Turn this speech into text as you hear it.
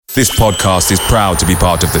This podcast is proud to be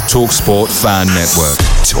part of the TalkSport Fan Network.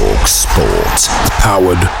 TalkSport.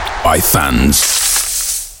 Powered by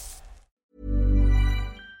fans.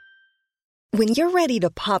 When you're ready to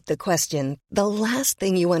pop the question, the last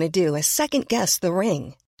thing you want to do is second-guess the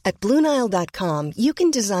ring. At BlueNile.com, you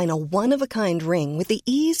can design a one-of-a-kind ring with the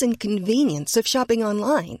ease and convenience of shopping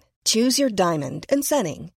online. Choose your diamond and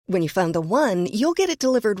setting. When you find the one, you'll get it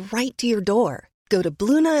delivered right to your door. Go to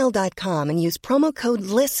BlueNile.com and use promo code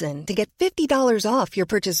LISTEN to get $50 off your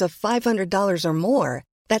purchase of $500 or more.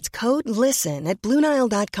 That's code LISTEN at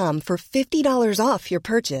BlueNile.com for $50 off your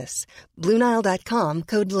purchase. BlueNile.com,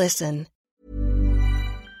 code LISTEN.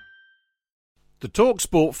 The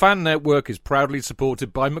TalkSport Fan Network is proudly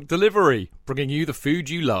supported by McDelivery, bringing you the food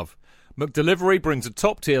you love. McDelivery brings a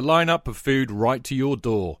top-tier lineup of food right to your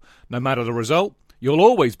door. No matter the result, you'll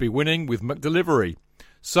always be winning with McDelivery.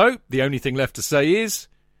 So, the only thing left to say is,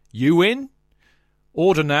 you win?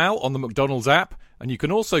 Order now on the McDonald's app, and you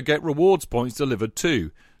can also get rewards points delivered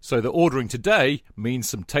too, so that ordering today means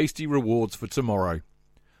some tasty rewards for tomorrow.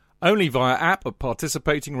 Only via app at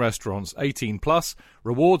participating restaurants. 18 plus.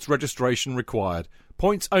 Rewards registration required.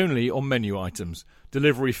 Points only on menu items.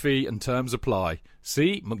 Delivery fee and terms apply.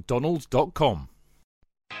 See mcdonalds.com.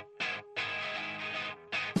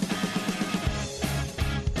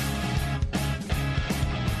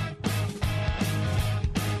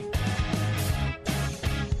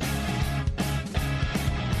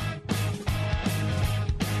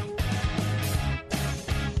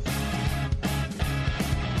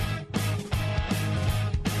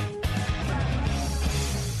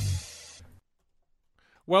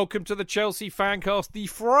 Welcome to the Chelsea Fancast, the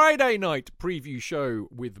Friday night preview show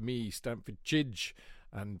with me, Stamford Chidge,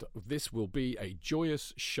 and this will be a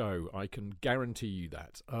joyous show, I can guarantee you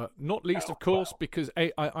that. Not least, of course, because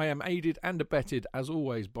I am aided and abetted, as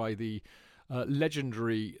always, by the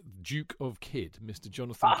legendary Duke of Kidd, Mr.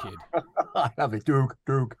 Jonathan Kidd. I love it. Duke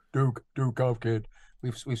of Kidd.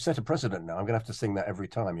 We've set a precedent now. I'm going to have to sing that every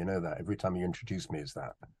time, you know that. Every time you introduce me as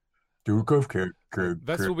that. Duke of Kidd.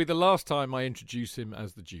 That will be the last time I introduce him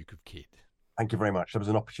as the Duke of Kidd. Thank you very much. There was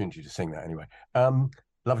an opportunity to sing that anyway.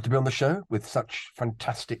 Love to be on the show with such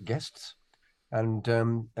fantastic guests, and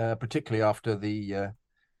particularly after the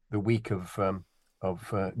week of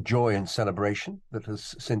joy and celebration that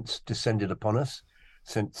has since descended upon us,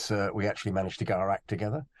 since we actually managed to get our act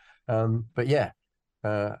together. But yeah,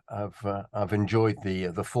 I've enjoyed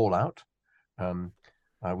the fallout.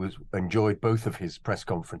 I enjoyed both of his press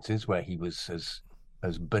conferences where he was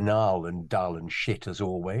as banal and dull and shit as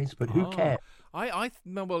always. But who cares?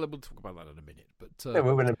 No, well, we'll talk about that in a minute. But yeah,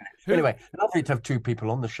 we'll in a minute. Anyway, lovely to have two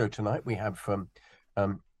people on the show tonight. We have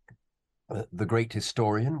the great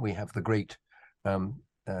historian. We have the great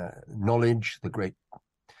knowledge, the great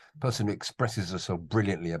person who expresses us so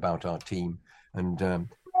brilliantly about our team. And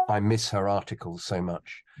I miss her articles so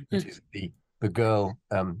much. It is the girl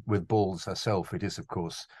with balls herself. It is, of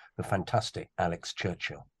course, the fantastic Alex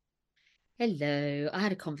Churchill. Hello. I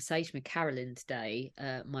had a conversation with Carolyn today,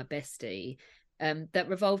 my bestie, that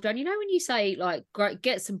revolved on, you know, when you say, like,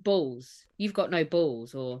 get some balls, you've got no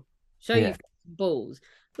balls, or show you've got some balls.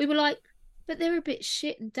 We were like, but they're a bit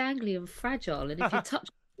shit and dangly and fragile. And if you touch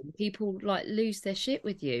them, people, like, lose their shit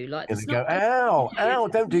with you. Like, and they go, ow,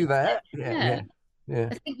 don't do that. Yeah.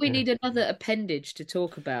 I think we need another appendage to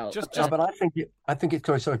talk about. But I think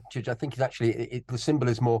it's sorry, Chidge, I think it's actually the symbol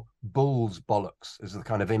is more bulls bollocks as the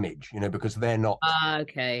kind of image, you know, because they're not.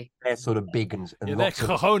 Okay. They're sort of big and they're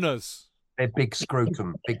cojones. They're big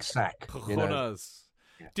scrotum, big sack. Cojones. You know?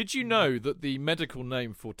 Did you know that the medical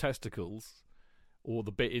name for testicles, or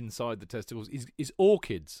the bit inside the testicles, is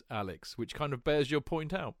orchids, Alex, which kind of bears your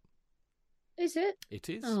point out? Is it? It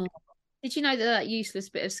is. Oh. Did you know that useless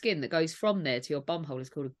bit of skin that goes from there to your bumhole is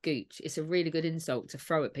called a gooch? It's a really good insult to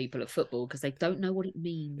throw at people at football because they don't know what it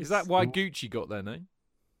means. Is that why Gucci got their name?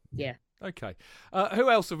 Yeah. Okay.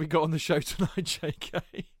 Who else have we got on the show tonight,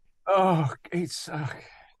 JK? Oh, it's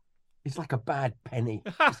like a bad penny.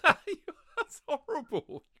 That's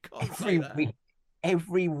horrible. You can't say that.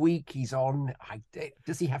 Every week he's on.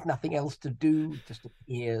 Does he have nothing else to do? Just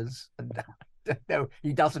appears and. No,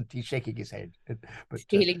 he doesn't. He's shaking his head. But,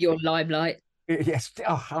 stealing your limelight. Yes.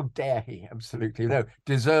 Oh, how dare he? Absolutely. No,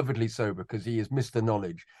 deservedly so, because he is Mr.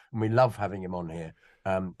 Knowledge, and we love having him on here.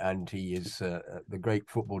 And he is the great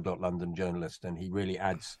Football.London journalist, and he really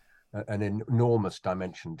adds an enormous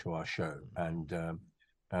dimension to our show. And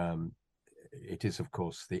it is, of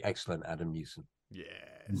course, the excellent Adam Newson. Yes.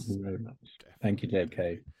 Thank you very much. Thank you,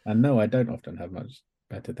 JK. And no, I don't often have much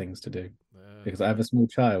better things to do because I have a small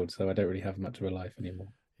child, so I don't really have much of a life anymore.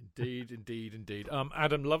 Indeed.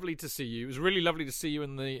 Adam, lovely to see you. It was really lovely to see you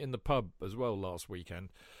in the pub as well last weekend.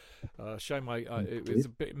 Shame it was a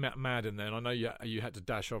bit mad in there. And I know you had to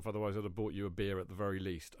dash off, otherwise I'd have bought you a beer at the very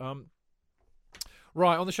least.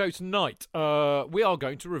 Right, on the show tonight, we are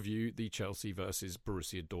going to review the Chelsea versus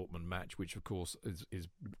Borussia Dortmund match, which, of course, is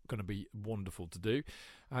going to be wonderful to do.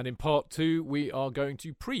 And in part 2, we are going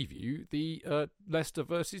to preview the Leicester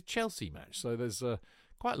versus Chelsea match. So there's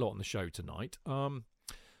quite a lot on the show tonight. Well.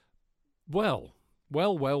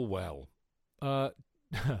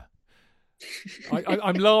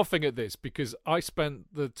 I'm laughing at this because I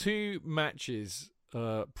spent the 2 matches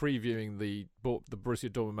previewing the Borussia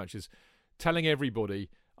Dortmund matches telling everybody,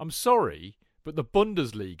 I'm sorry, but the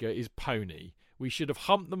Bundesliga is pony. We should have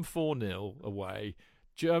humped them 4-0 away.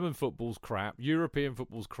 German football's crap. European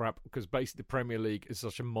football's crap because basically the Premier League is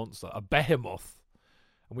such a monster, a behemoth.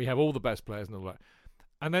 And we have all the best players and all that.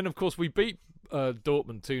 And then, of course, we beat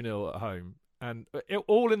Dortmund 2-0 at home. And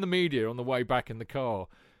all in the media on the way back in the car,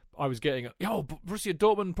 I was getting, Borussia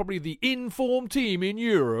Dortmund, probably the in-form team in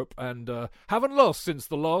Europe and haven't lost since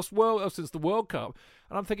the World Cup.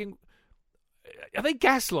 And I'm thinking, are they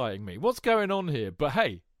gaslighting me? What's going on here? But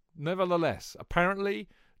hey, nevertheless, apparently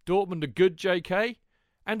Dortmund are good, JK,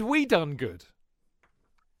 and we done good.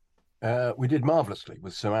 We did marvellously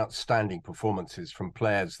with some outstanding performances from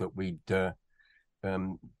players that we'd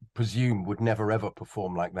presume would never ever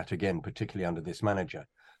perform like that again, particularly under this manager.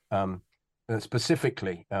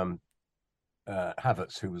 Specifically,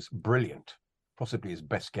 Havertz, who was brilliant, possibly his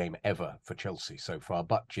best game ever for Chelsea so far.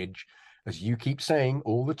 But Chidge, as you keep saying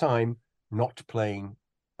all the time, not playing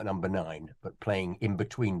a number 9, but playing in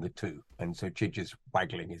between the two. And so Chidge is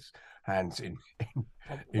waggling his hands in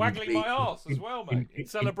waggling my arse as well, mate, in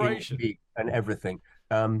celebration. And everything.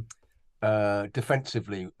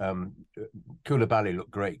 Defensively, Koulibaly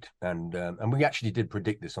looked great. And we actually did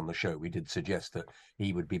predict this on the show. We did suggest that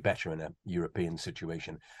he would be better in a European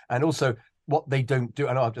situation. And also, what they don't do,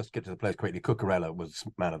 and I'll just get to the players quickly, Cucurella was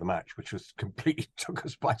man of the match, which was completely took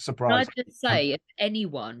us by surprise. Can I just say, if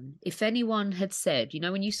anyone had said,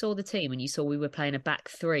 when you saw the team and you saw we were playing a back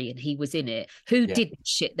 3 and he was in it, who didn't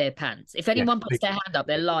shit their pants? If anyone puts their hand up,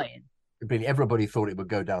 they're lying. Everybody thought it would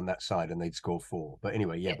go down that side and they'd score 4. But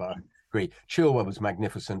anyway, but I agree. Chilwell was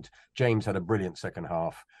magnificent. James had a brilliant second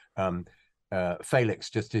half. Felix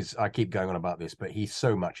just is, I keep going on about this, but he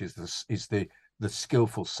so much is the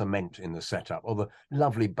skillful cement in the setup, or the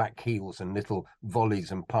lovely back heels and little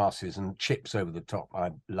volleys and passes and chips over the top. I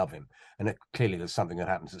love him. And clearly there's something that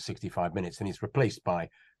happens at 65 minutes and he's replaced by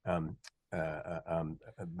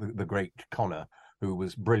the great Connor, who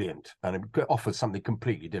was brilliant and it offers something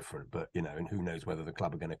completely different, but, and who knows whether the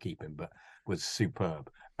club are going to keep him, but was superb.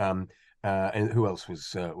 And who else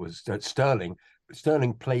was Sterling?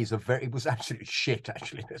 Sterling plays it was absolutely shit,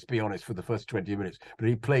 actually, let's be honest, for the first 20 minutes. But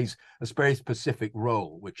he plays a very specific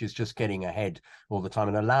role, which is just getting ahead all the time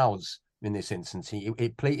and allows, in this instance,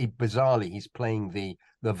 bizarrely, he's playing the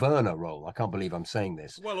Werner role. I can't believe I'm saying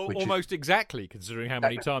this. Well, almost exactly, considering how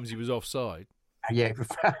many times he was offside. Yeah,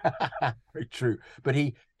 very true. But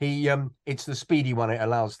he it's the speedy one. It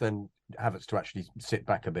allows then Havertz to actually sit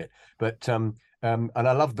back a bit. But and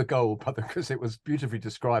I love the goal, but because it was beautifully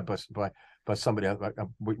described by somebody,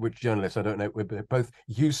 which journalist I don't know, we're both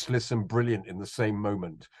useless and brilliant in the same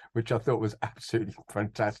moment, which I thought was absolutely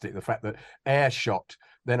fantastic. The fact that air shot,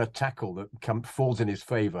 then a tackle that falls in his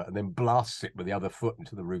favour, and then blasts it with the other foot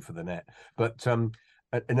into the roof of the net. But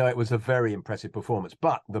no, it was a very impressive performance.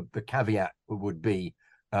 But the caveat would be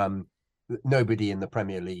nobody in the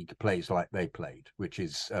Premier League plays like they played, which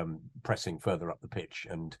is pressing further up the pitch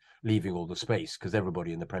and leaving all the space, because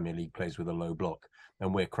everybody in the Premier League plays with a low block,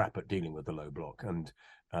 and we're crap at dealing with the low block. And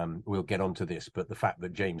we'll get onto this, but the fact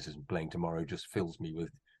that James isn't playing tomorrow just fills me with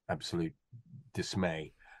absolute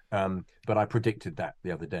dismay. But I predicted that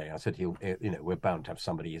the other day. I said we're bound to have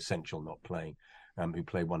somebody essential not playing, who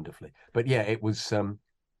play wonderfully. But yeah, it was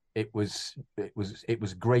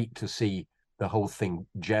great to see the whole thing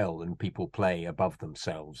gel and people play above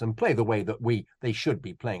themselves and play the way that they should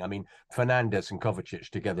be playing. I mean, Fernandes and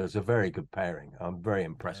Kovacic together is a very good pairing. I'm very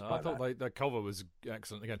impressed by that. I thought that cover was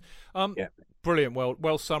excellent again. Brilliant.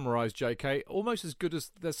 Well summarised, JK. Almost as good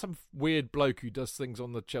as there's some weird bloke who does things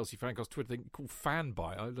on the Chelsea Fancast Twitter thing called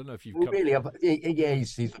Fanby. I don't know if you've really. Yeah,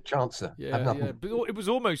 he's a chancer. Yeah. But it was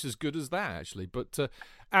almost as good as that, actually. But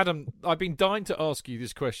Adam, I've been dying to ask you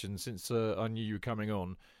this question since I knew you were coming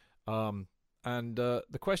on. And the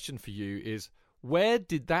question for you is, where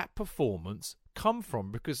did that performance come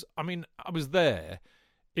from? Because, I mean, I was there.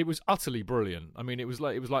 It was utterly brilliant. I mean, it was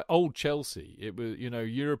like old Chelsea. It was,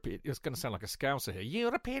 Europe. It's going to sound like a Scouser here.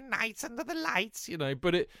 European nights under the lights,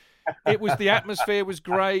 but it was, the atmosphere was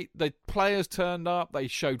great. The players turned up. They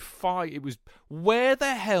showed fight. It was, where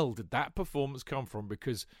the hell did that performance come from?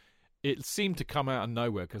 Because it seemed to come out of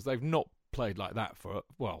nowhere, because they've not played like that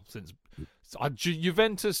since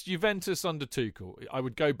Juventus under Tuchel. I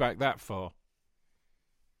would go back that far.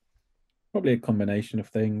 Probably a combination of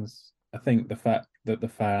things. I think the fact that the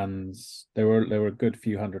fans, there were a good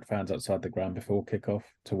few hundred fans outside the ground before kickoff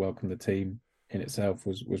to welcome the team in itself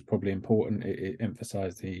was probably important. It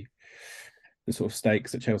emphasised the sort of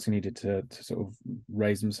stakes that Chelsea needed to sort of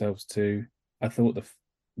raise themselves to. I thought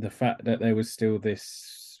the fact that there was still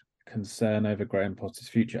this concern over Graham Potter's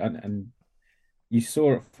future, and you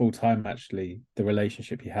saw at full time actually the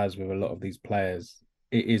relationship he has with a lot of these players.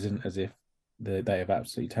 It isn't as if they have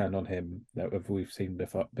absolutely turned on him that we've seen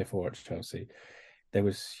before at Chelsea. There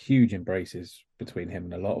was huge embraces between him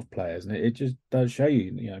and a lot of players, and it just does show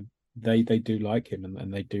you, they do like him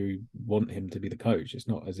and they do want him to be the coach. It's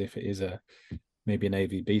not as if it is maybe an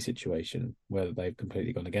AVB situation where they've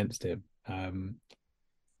completely gone against him.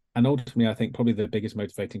 And ultimately, I think probably the biggest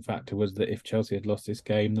motivating factor was that if Chelsea had lost this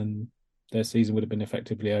game, then their season would have been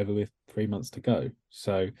effectively over with 3 months to go.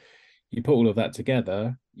 So you put all of that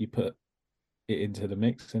together, you put it into the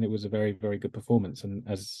mix, and it was a very, very good performance. And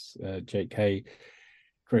as JK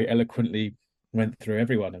very eloquently went through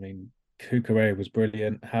everyone, I mean, Cucurella was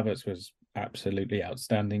brilliant, Havertz was absolutely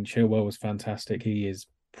outstanding, Chilwell was fantastic. He is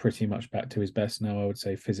pretty much back to his best now, I would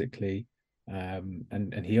say, physically,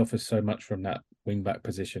 and he offers so much from that wing back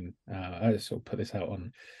position. I just sort of put this out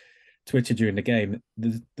on Twitter during the game.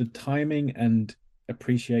 The timing and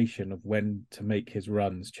appreciation of when to make his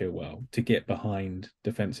runs, Chilwell, to get behind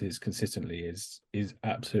defenses consistently is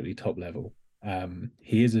absolutely top level.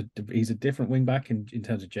 He's a different wing back in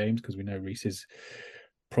terms of James, because we know Reece is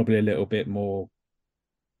probably a little bit more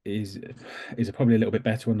is probably a little bit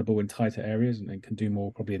better on the ball in tighter areas and can do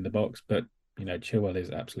more probably in the box. But Chilwell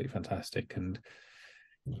is absolutely fantastic, and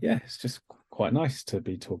yeah, it's just quite nice to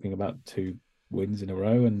be talking about 2 wins in a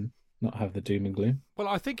row and not have the doom and gloom. Well,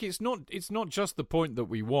 I think it's not just the point that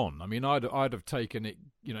we won. I mean, I'd have taken it,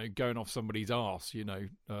 going off somebody's arse,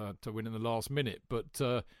 to win in the last minute.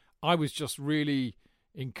 But I was just really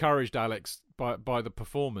encouraged, Alex, by the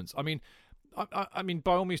performance. I mean,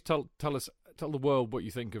 by all means, tell the world what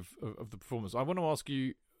you think of the performance. I want to ask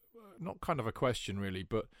you, not kind of a question really,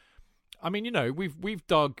 but I mean, we've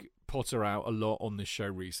dug Potter out a lot on this show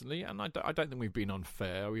recently, and I don't think we've been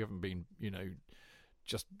unfair. We haven't been,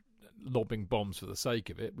 just lobbing bombs for the sake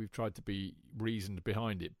of it. We've tried to be reasoned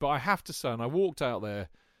behind it. But I have to say, and I walked out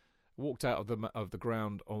of the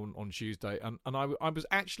ground on Tuesday, and I was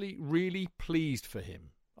actually really pleased for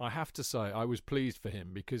him. I have to say, I was pleased for him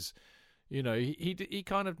because, he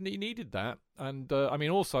kind of needed that. And I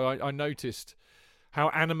mean, also I noticed how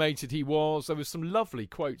animated he was. There was some lovely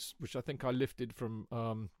quotes which I think I lifted from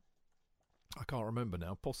I can't remember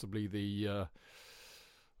now, possibly the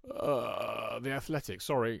Athletic.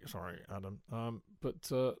 Sorry, Adam.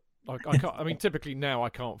 But I can't. I mean, typically now I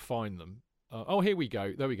can't find them. Here we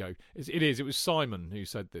go. There we go. It was Simon who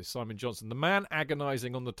said this. Simon Johnson, the man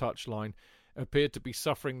agonising on the touchline, appeared to be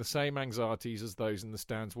suffering the same anxieties as those in the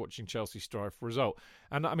stands watching Chelsea strive for a result.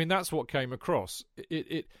 And I mean, that's what came across.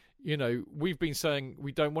 We've been saying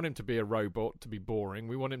we don't want him to be a robot, to be boring.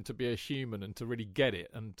 We want him to be a human and to really get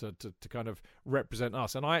it and to kind of represent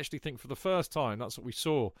us. And I actually think for the first time, that's what we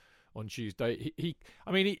saw on Tuesday.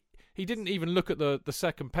 He didn't even look at the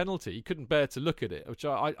second penalty. He couldn't bear to look at it, which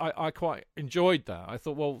I quite enjoyed that. I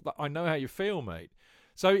thought, well, I know how you feel, mate.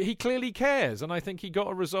 So he clearly cares, and I think he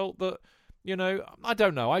got a result that, I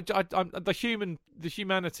don't know. The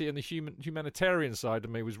humanity and the humanitarian side of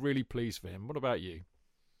me was really pleased for him. What about you?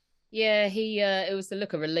 Yeah, it was the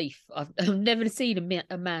look of relief. I've never seen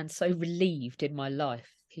a man so relieved in my life.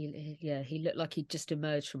 He looked like he'd just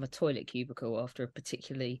emerged from a toilet cubicle after a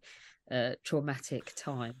particularly traumatic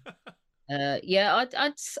time. I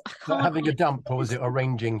can't. Having a dump, or was it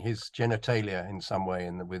arranging his genitalia in some way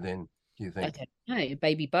within? Do you think? I don't know,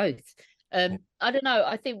 maybe both. I don't know.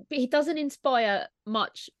 I think he doesn't inspire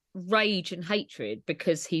much rage and hatred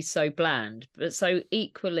because he's so bland. But so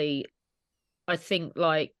equally, I think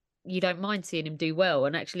you don't mind seeing him do well.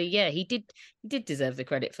 And actually, yeah, he did deserve the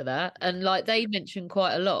credit for that. And they mentioned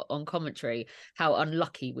quite a lot on commentary how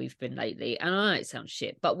unlucky we've been lately. And I know it sounds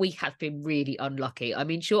shit, but we have been really unlucky. I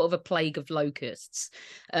mean, short of a plague of locusts,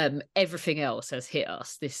 everything else has hit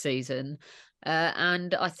us this season.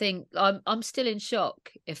 And I think I'm still in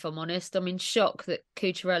shock, if I'm honest. I'm in shock that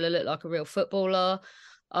Cucurella looked like a real footballer.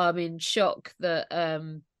 I'm in shock that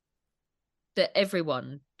that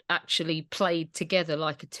everyone actually played together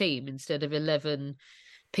like a team instead of 11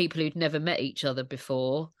 people who'd never met each other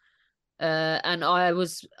before. And I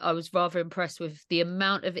was rather impressed with the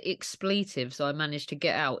amount of expletives I managed to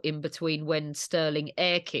get out in between when Sterling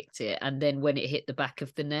air kicked it and then when it hit the back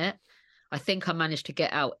of the net. I think I managed to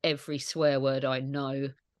get out every swear word I know.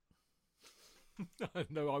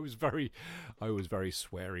 No, I was very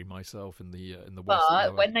sweary myself in the West.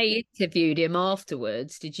 But when they interviewed him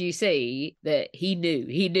afterwards, did you see that he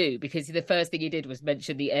knew because the first thing he did was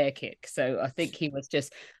mention the air kick. So I think he was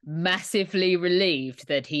just massively relieved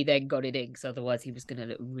that he then got it in, because otherwise he was going to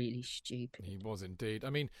look really stupid. He was indeed. I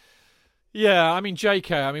mean, yeah, I mean,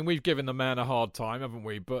 JK, I mean, we've given the man a hard time, haven't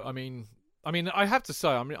we? But I mean, I have to say,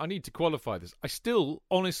 I need to qualify this. I still,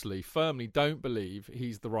 honestly, firmly don't believe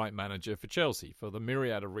he's the right manager for Chelsea for the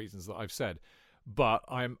myriad of reasons that I've said. But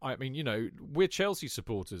I mean, you know, we're Chelsea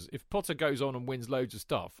supporters. If Potter goes on and wins loads of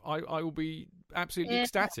stuff, I will be absolutely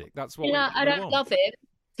ecstatic. That's what I don't love him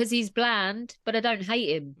because he's bland, but I don't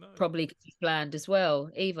hate him probably because he's bland as well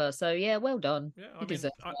either. So yeah, well done. Yeah,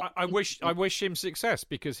 I wish him success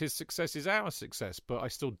because his success is our success. But I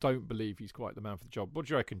still don't believe he's quite the man for the job. What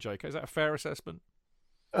do you reckon, JK? Is that a fair assessment?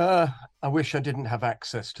 I wish I didn't have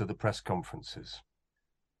access to the press conferences.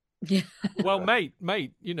 Yeah. Well, mate,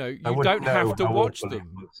 you know, you don't have to watch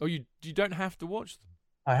them, or you don't have to watch them.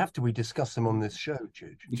 I have to. We discuss them on this show,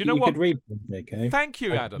 Jude. Do you know what? Could read them, JK. Thank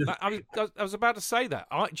you, Adam. I was about to say that.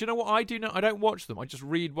 Do you know what I do now? I don't watch them. I just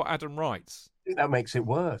read what Adam writes. That makes it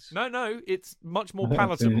worse. No, it's much more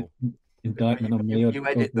palatable. Indictment on me. You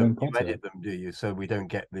edit them. You edit them, do you? So we don't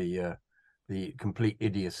get the complete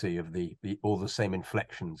idiocy of all the same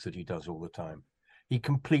inflections that he does all the time. He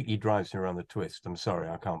completely drives me around the twist. I'm sorry,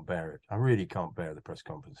 I can't bear it. I really can't bear the press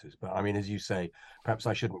conferences. But I mean, as you say, perhaps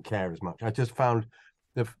I shouldn't care as much. I just found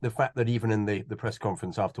the fact that even in the press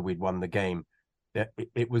conference after we'd won the game,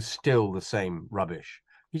 it was still the same rubbish.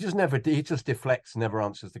 He just deflects, never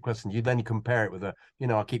answers the question. You then compare it with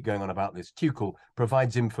I keep going on about this. Tuchel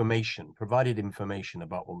provided information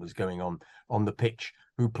about what was going on the pitch,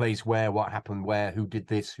 who plays where, what happened where, who did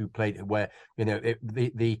this, who played where. You know,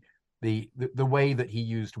 the way that he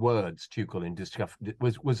used words, Tuchel, in discuss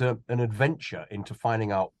was an adventure into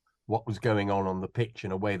finding out what was going on the pitch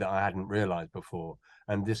in a way that I hadn't realized before.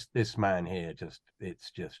 And this man here,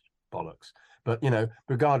 it's just bollocks. But, you know,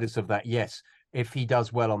 regardless of that, yes, if he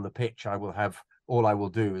does well on the pitch, all I will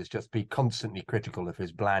do is just be constantly critical of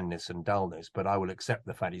his blandness and dullness, but I will accept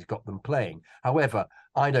the fact he's got them playing. However,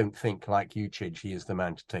 I don't think, like you, Chidge, he is the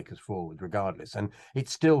man to take us forward regardless. And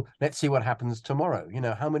it's still, let's see what happens tomorrow. You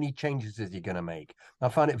know, how many changes is he going to make? I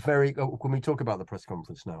find it very, can we talk about the press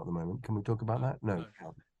conference now at the moment? Can we talk about that? No.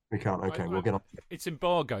 We can't. Okay, we'll get on. It's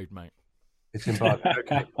embargoed, mate. It's embargoed.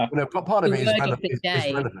 Okay. Well, no, part of it is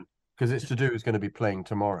relevant because it's to do is going to be playing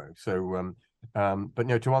tomorrow. So, but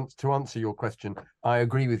no, to answer your question, I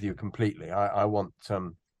agree with you completely. I want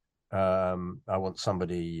somebody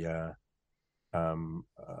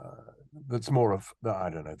that's more of, I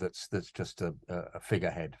don't know, that's just a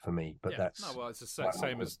figurehead for me. But that's it's the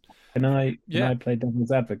same as. Can I play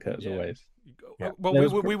devil's advocate as always? Yeah. Well,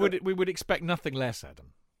 we would expect nothing less, Adam.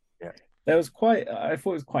 Yeah. I thought it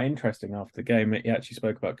was quite interesting after the game. He actually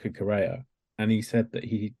spoke about Cucurella, and he said that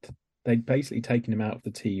they'd basically taken him out of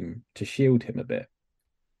the team to shield him a bit,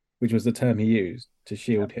 which was the term he used, to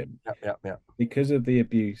shield him. Yeah. Because of the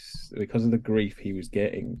abuse, because of the grief he was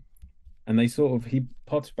getting. And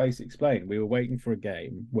Potter basically explained, we were waiting for a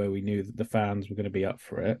game where we knew that the fans were going to be up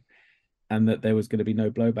for it and that there was going to be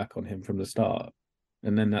no blowback on him from the start.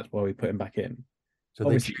 And then that's why we put him back in. So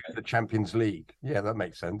obviously, they choose the Champions League. Yeah, that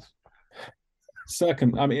makes sense. But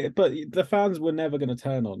the fans were never going to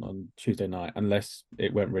turn on Tuesday night unless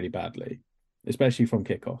it went really badly, especially from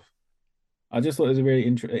kickoff. I just thought it was a really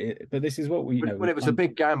interesting. But this is what we. Well, it was a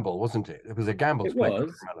big gamble, wasn't it? It was a gamble. It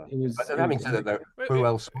was. But having said that, though, who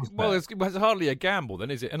else was there? Well, it's hardly a gamble,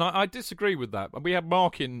 then, is it? And I disagree with that. We had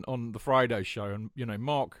Mark in on the Friday show, and you know,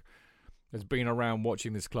 Mark has been around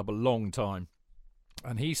watching this club a long time,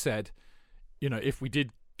 and he said, you know, if we did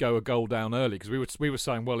go a goal down early, because we were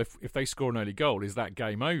saying, well, if they score an early goal, is that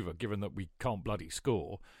game over? Given that we can't bloody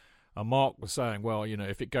score. And Mark was saying, well, you know,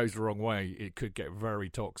 if it goes the wrong way, it could get very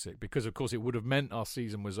toxic because, of course, it would have meant our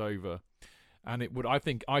season was over, and it would. I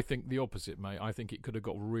think the opposite, mate. I think it could have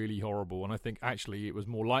got really horrible, and I think actually it was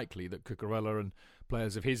more likely that Cucurella and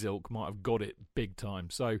players of his ilk might have got it big time.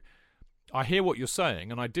 So I hear what you're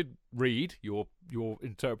saying, and I did read your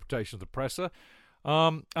interpretation of the presser,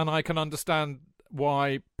 and I can understand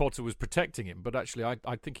why Potter was protecting him, but actually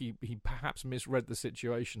I think he perhaps misread the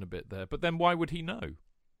situation a bit there. But then why would he know?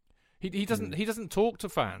 He doesn't talk to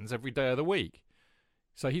fans every day of the week,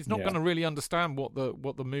 so he's not going to really understand what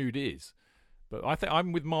the mood is. But I think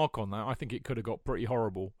I'm with Mark on that. I think it could have got pretty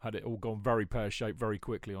horrible had it all gone very pear-shaped very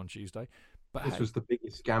quickly on Tuesday. But this was the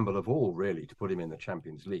biggest gamble of all, really, to put him in the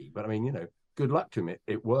Champions League. But I mean, good luck to him.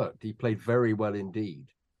 It worked. He played very well indeed,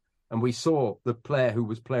 and we saw the player who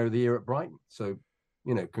was Player of the Year at Brighton. So,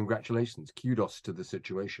 congratulations, kudos to the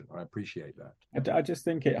situation. I appreciate that. I just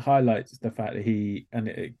think it highlights the fact that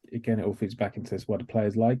it all feeds back into this, why the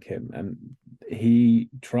players like him, and he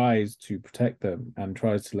tries to protect them and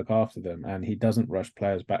tries to look after them, and he doesn't rush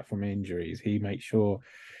players back from injuries. He makes sure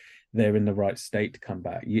they're in the right state to come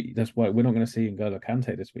back. That's why we're not going to see N'Golo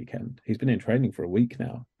Kante this weekend. He's been in training for a week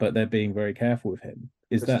now, but they're being very careful with him.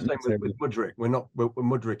 Is that the same with Mudryk?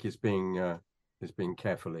 Mudryk is being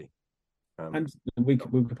carefully. And we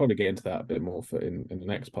could probably get into that a bit more in the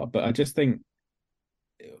next part. But I just think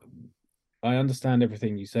I understand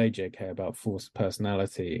everything you say, JK, about forced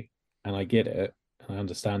personality, and I get it and I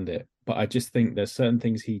understand it. But I just think there's certain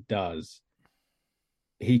things he does.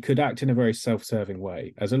 He could act in a very self-serving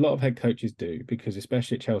way, as a lot of head coaches do, because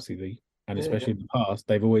especially at Chelsea, especially in the past,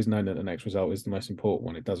 they've always known that the next result is the most important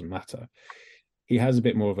one. It doesn't matter. He has a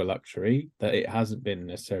bit more of a luxury that it hasn't been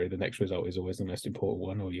necessarily the next result is always the most important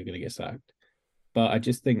one or you're going to get sacked. But I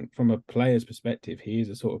just think from a player's perspective, he is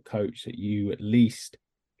a sort of coach that you at least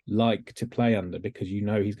like to play under because you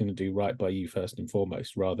know he's going to do right by you first and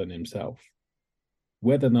foremost rather than himself.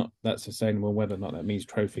 Whether or not that's sustainable, whether or not that means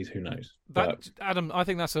trophies, who knows? Adam, I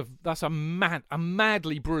think that's a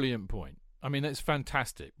madly brilliant point. I mean, it's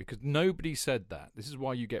fantastic because nobody said that. This is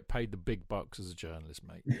why you get paid the big bucks as a journalist,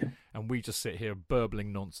 mate. And we just sit here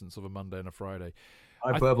burbling nonsense of a Monday and a Friday.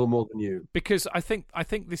 I burble more than you. Because I think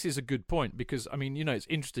this is a good point because, I mean, it's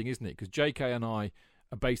interesting, isn't it? Because JK and I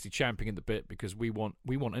are basically champing at the bit because we want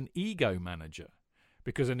an ego manager.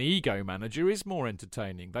 Because an ego manager is more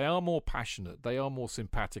entertaining. They are more passionate. They are more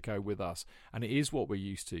simpatico with us. And it is what we're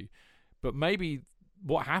used to. But maybe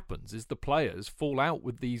what happens is the players fall out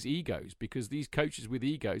with these egos because these coaches with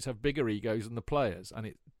egos have bigger egos than the players. And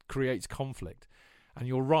it creates conflict. And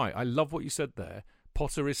you're right. I love what you said there.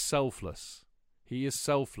 Potter is selfless. He is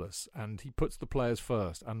selfless. And he puts the players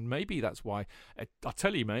first. And maybe that's why. I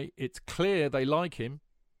tell you, mate, it's clear they like him.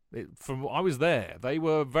 I was there. They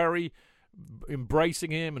were very embracing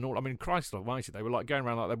him and all. I mean, Christ almighty, they were like going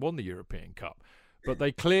around like they won the European Cup, but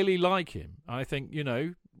they clearly like him. I think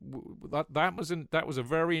that was a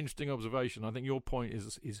very interesting observation. I think your point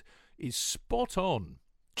is spot on.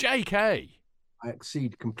 JK, I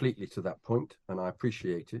accede completely to that point, and I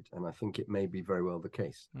appreciate it, and I think it may be very well the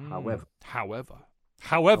case. However,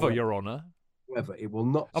 Your Honour. However, it will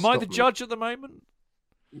not. Am I the judge at the moment?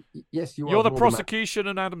 Yes, you are. You're the prosecution,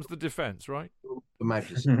 and Adam's the defence, right? The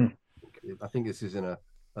magistrate. I think this is in a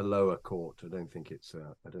lower court. I don't think it's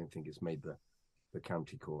made the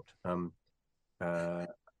county court. Is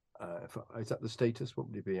that the status? What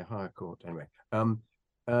would it be? A higher court? Anyway. I'm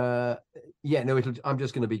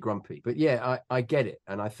just going to be grumpy. But yeah, I get it,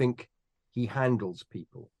 and I think he handles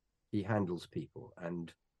people.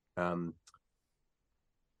 And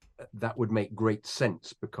that would make great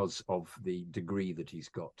sense because of the degree that he's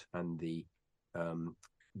got and the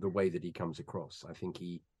way that he comes across. I think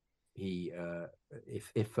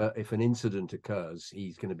if an incident occurs,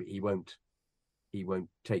 he won't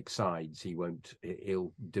take sides.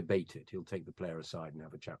 He'll debate it. He'll take the player aside and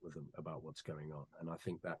have a chat with them about what's going on. And I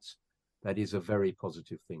think that is a very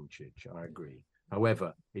positive thing, Chidge. I agree.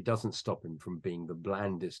 However, it doesn't stop him from being the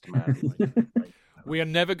blandest man. We are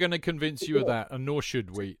never going to convince you of that, and nor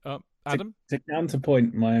should we. Adam? To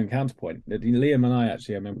counterpoint my own counterpoint, Liam and I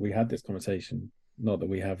actually, we had this conversation. Not that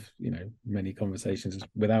we have, many conversations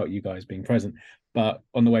without you guys being present, but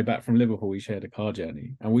on the way back from Liverpool, we shared a car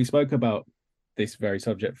journey and we spoke about this very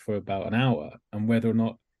subject for about an hour and whether or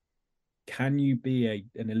not can you be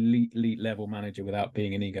an elite level manager without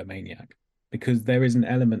being an egomaniac? Because there is an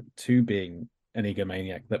element to being an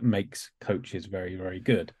egomaniac that makes coaches very, very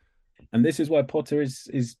good. And this is why Potter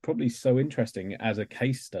is probably so interesting as a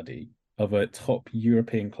case study of a top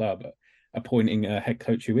European club appointing a head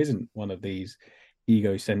coach who isn't one of these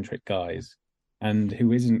egocentric guys and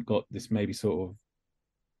who isn't got this maybe sort of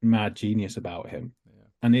mad genius about him.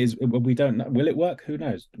 And we don't know. Will it work? Who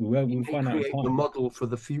knows? We'll find out. Create the model for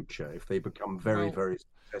the future if they become very, very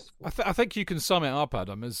successful. I think you can sum it up,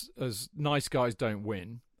 Adam, as nice guys don't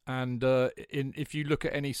win. And if you look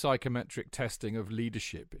at any psychometric testing of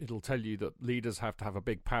leadership, it'll tell you that leaders have to have a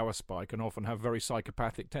big power spike and often have very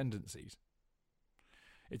psychopathic tendencies.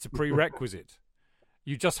 It's a prerequisite.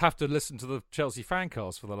 You just have to listen to the Chelsea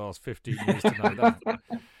fancast for the last 15 years to know that.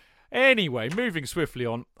 Anyway, moving swiftly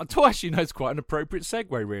on. To actually know, it's quite an appropriate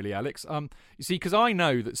segue, really, Alex. You see, because I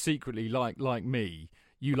know that secretly, like me,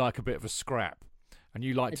 you like a bit of a scrap, and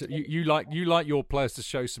you like you like your players to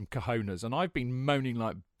show some cojones. And I've been moaning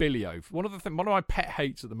like Billy-O. One of my pet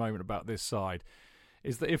hates at the moment about this side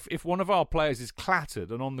is that if one of our players is clattered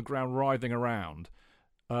and on the ground writhing around,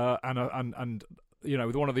 and you know,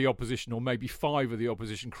 with one of the opposition or maybe 5 of the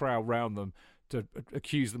opposition crowd round them to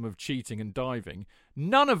accuse them of cheating and diving,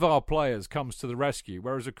 none of our players comes to the rescue.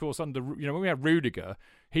 Whereas, of course, when we had Rudiger,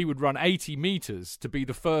 he would run 80 metres to be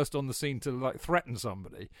the first on the scene to like threaten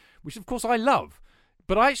somebody, which of course I love.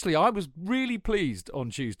 But actually, I was really pleased on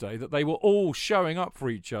Tuesday that they were all showing up for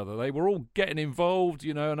each other. They were all getting involved,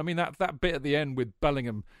 you know. And I mean that bit at the end with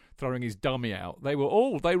Bellingham throwing his dummy out, they were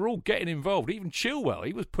all getting involved. Even Chilwell,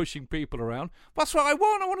 he was pushing people around. That's what I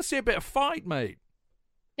want. I want to see a bit of fight, mate.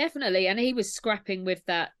 Definitely, and he was scrapping with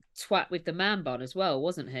that twat with the man bun as well,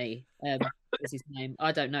 wasn't he? What was his name?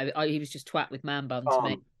 I don't know. He was just twat with man bun to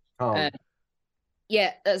me.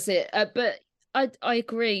 Yeah, that's it. But I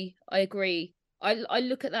agree. I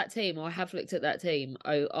look at that team, or I have looked at that team,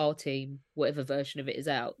 our team, whatever version of it is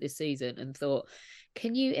out this season, and thought,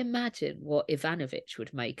 can you imagine what Ivanovic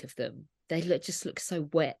would make of them? They just look so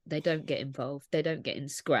wet. They don't get involved. They don't get in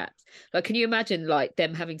scraps. Like, can you imagine like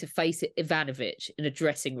them having to face Ivanovic in a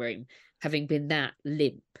dressing room, having been that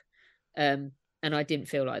limp? And I didn't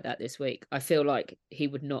feel like that this week. I feel like he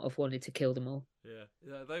would not have wanted to kill them all.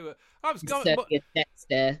 Yeah, they were. I was going.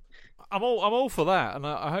 There. I'm all for that, and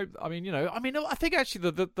I hope. I mean, I think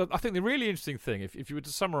actually I think the really interesting thing, if you were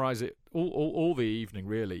to summarise it all the evening,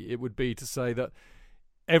 really, it would be to say that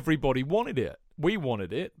everybody wanted it. We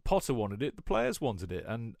wanted it. Potter wanted it. The players wanted it.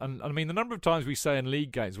 And I mean, the number of times we say in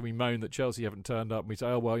league games when we moan that Chelsea haven't turned up, and we say,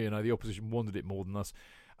 oh well, you know, the opposition wanted it more than us.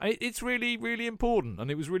 It's really, really important, and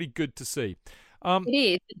it was really good to see.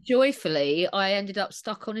 It is. Joyfully, I ended up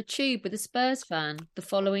stuck on a tube with a Spurs fan the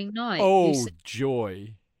following night. Oh,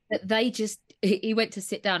 joy. That he went to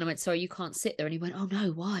sit down and went, sorry, you can't sit there. And he went, oh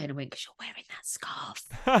no, why? And I went, because you're wearing that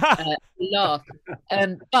scarf. He laughed.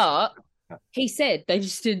 But he said they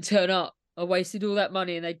just didn't turn up. I wasted all that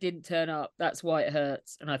money and they didn't turn up. That's why it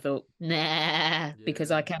hurts. And I thought, because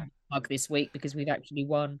I can mug this week because we've actually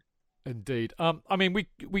won. Indeed. I mean,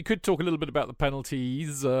 we could talk a little bit about the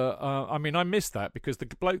penalties. I mean, I missed that because the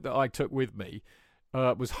bloke that I took with me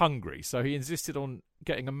was hungry, so he insisted on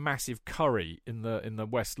getting a massive curry in the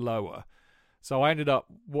West Lower. So I ended up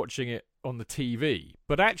watching it on the TV.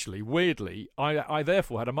 But actually, weirdly, I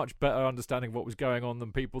therefore had a much better understanding of what was going on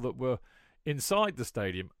than people that were inside the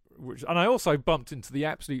stadium. And I also bumped into the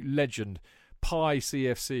absolute legend, Pi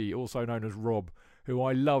CFC, also known as Rob, who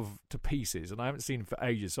I love to pieces, and I haven't seen him for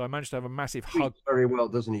ages. So I managed to have a massive hug. Very well,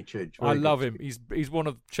 doesn't he, Chidge? I love him. He's one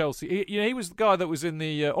of Chelsea. He was the guy that was in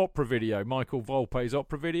the opera video, Michael Volpe's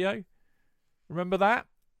opera video. Remember that?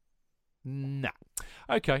 Nah.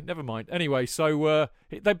 Okay, never mind. Anyway, so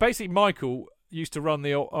they basically, Michael used to run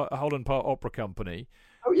the Holland Park Opera Company.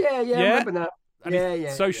 Oh yeah, I remember that. And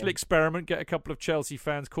social experiment, get a couple of Chelsea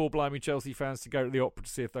fans, core blimey Chelsea fans, to go to the opera to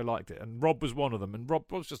see if they liked it. And Rob was one of them. And Rob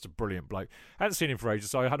was just a brilliant bloke. I hadn't seen him for ages,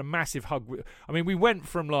 so I had a massive hug. I mean, we went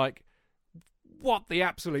from like, what the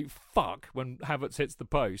absolute fuck when Havertz hits the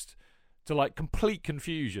post, to like complete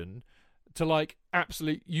confusion, to like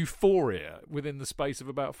absolute euphoria within the space of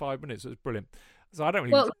about 5 minutes. It was brilliant. So I don't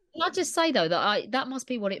really. Well, can I just say though that must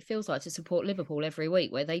be what it feels like to support Liverpool every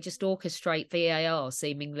week, where they just orchestrate VAR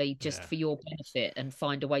seemingly just for your benefit and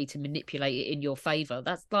find a way to manipulate it in your favour.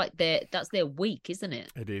 That's like their week, isn't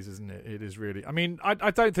it? It is, isn't it? It is really. I mean,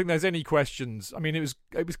 I don't think there's any questions. I mean, it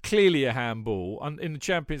was clearly a handball, and in the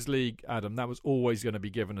Champions League, Adam, that was always going to be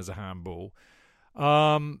given as a handball.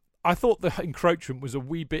 I thought the encroachment was a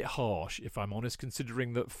wee bit harsh, if I'm honest,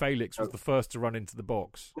 considering that Felix was the first to run into the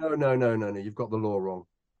box. No. You've got the law wrong.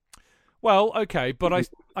 Well, okay, but I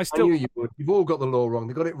still. I knew you would. You've all got the law wrong.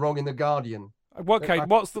 They got it wrong in the Guardian. Okay,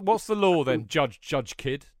 what's the law then, Judge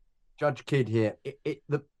Kidd? Judge Kidd here.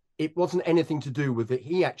 It wasn't anything to do with it.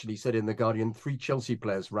 He actually said in the Guardian 3 Chelsea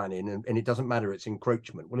players ran in, and it doesn't matter. It's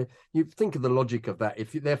encroachment. Well, you think of the logic of that.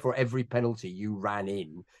 If therefore every penalty you ran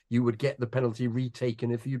in, you would get the penalty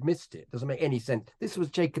retaken if you'd missed it. Doesn't make any sense. This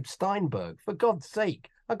was Jacob Steinberg. For God's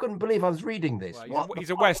sake, I couldn't believe I was reading this. Well,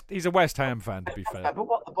 he's a West Ham fan, to be fair. But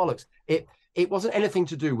what the bollocks? It wasn't anything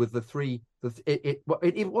to do with the 3. It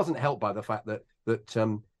wasn't helped by the fact that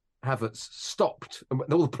Havertz stopped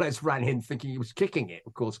and all the players ran in thinking he was kicking it,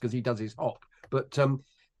 of course, because he does his hop. But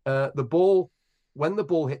the ball, when the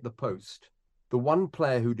ball hit the post, the one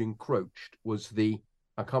player who'd encroached was I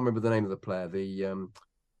can't remember the name of the player,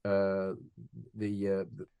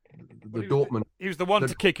 Dortmund. He was the one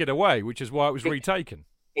to kick it away, which is why it was retaken.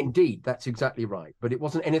 Indeed, that's exactly right. But it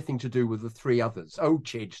wasn't anything to do with the three others. Oh,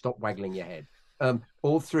 Chidge, stop waggling your head.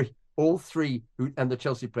 All three and the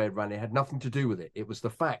Chelsea player ran it had nothing to do with it. It was the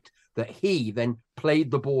fact that he then played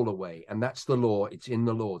the ball away, and that's the law. It's in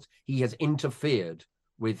the laws. He has interfered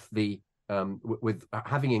with with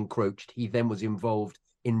having encroached. He then was involved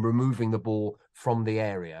in removing the ball from the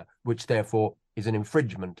area, which therefore is an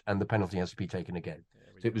infringement, and the penalty has to be taken again.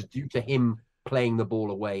 So it was due to him playing the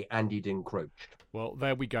ball away, and he'd encroached. Well,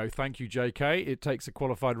 there we go. Thank you, JK. It takes a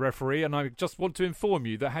qualified referee, and I just want to inform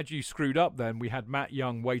you that had you screwed up then, we had Matt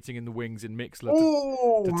Young waiting in the wings in Mixler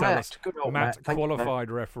to tell us. Good old Matt,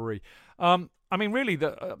 qualified referee. I mean, really,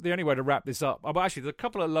 the only way to wrap this up, actually, there's a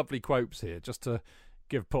couple of lovely quotes here, just to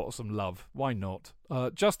give Potter some love. Why not?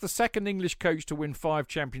 Just the second English coach to win 5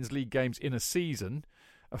 Champions League games in a season,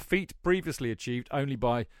 a feat previously achieved only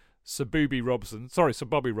by Sir Bobby Robson,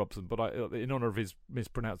 but in honour of his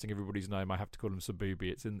mispronouncing everybody's name, I have to call him Sir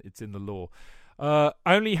Bobby. It's in the law.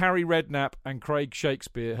 Only Harry Redknapp and Craig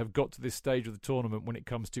Shakespeare have got to this stage of the tournament when it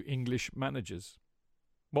comes to English managers.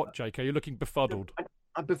 What, JK? You're looking befuddled.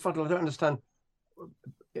 I'm befuddled. I don't understand.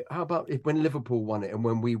 How about when Liverpool won it and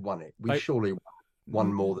when we won it? We surely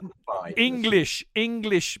won more than 5. English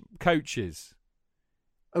coaches.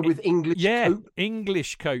 Oh, with English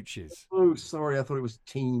English coaches. Oh, sorry, I thought it was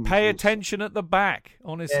teams. Pay attention at the back,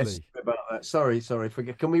 honestly. Yes, about that. Sorry.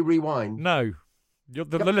 Forget. Can we rewind? No.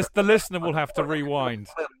 The listener will have to rewind.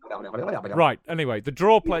 Right, anyway, the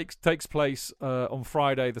draw takes place on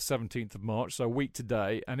Friday the 17th of March, so a week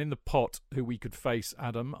today, and in the pot, who we could face,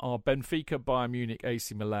 Adam, are Benfica, Bayern Munich,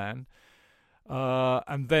 AC Milan,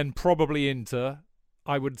 and then probably Inter.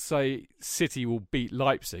 I would say City will beat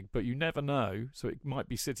Leipzig, but you never know. So it might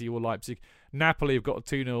be City or Leipzig. Napoli have got a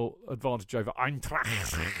 2-0 advantage over Eintracht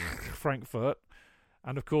Frankfurt.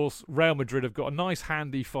 And, of course, Real Madrid have got a nice,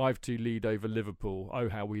 handy 5-2 lead over Liverpool. Oh,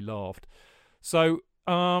 how we laughed. So,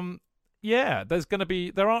 there aren't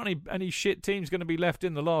any shit teams going to be left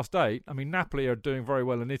in the last 8. I mean, Napoli are doing very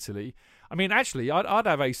well in Italy. I mean, actually, I'd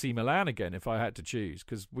have AC Milan again if I had to choose,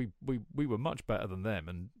 because we were much better than them,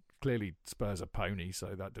 and clearly Spurs are pony,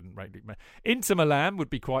 so that didn't really matter. Inter Milan would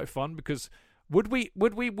be quite fun, because would we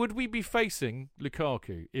be facing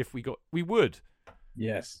Lukaku if we got? We would.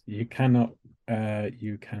 Yes, you cannot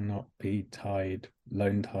be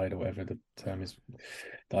loan tied, or whatever the term is,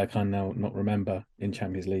 that I can now not remember, in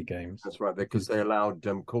Champions League games. That's right, because they allowed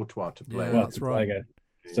Courtois to play. Yeah, that's right.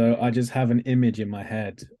 So I just have an image in my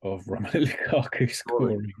head of Romelu Lukaku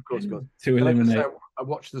scoring of course. to eliminate. I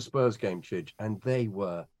watched the Spurs game, Chidge, and they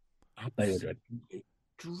were dreadful. It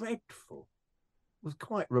was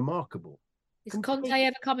quite remarkable. Is Conte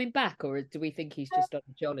ever coming back, or do we think he's just on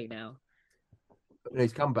the jolly now?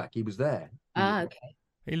 He's come back. He was there. Okay.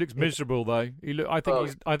 He looks miserable, though. I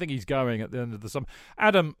think he's going at the end of the summer.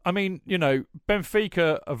 Adam, I mean,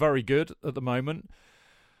 Benfica are very good at the moment.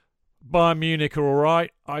 Bayern Munich are all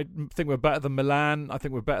right. I think we're better than Milan. I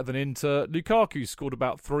think we're better than Inter. Lukaku scored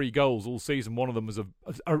about 3 goals all season. One of them was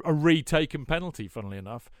a retaken penalty, funnily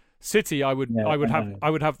enough. City, I would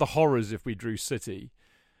have the horrors if we drew City.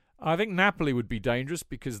 I think Napoli would be dangerous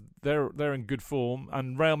because they're in good form,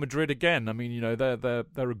 and Real Madrid again. I mean,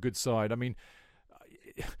 they're a good side. I mean,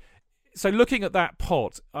 so looking at that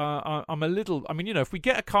pot, I'm a little. I mean, if we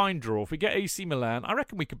get a kind draw, if we get AC Milan, I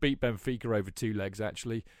reckon we could beat Benfica over 2 legs.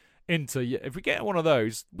 Actually, Inter. If we get one of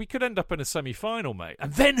those, we could end up in a semi-final, mate.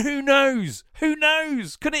 And then who knows? Who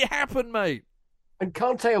knows? Could it happen, mate? And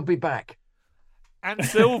Conte will be back. And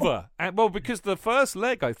Silva, because the first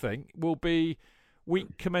leg, I think, will be.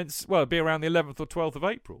 It'll be around the 11th or 12th of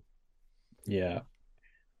April. Yeah.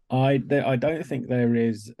 I don't think there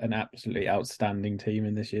is an absolutely outstanding team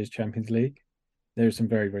in this year's Champions League. There are some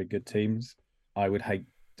very, very good teams. I would hate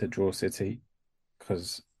to draw City,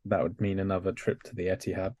 because that would mean another trip to the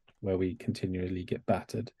Etihad where we continually get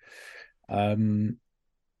battered. Benfica,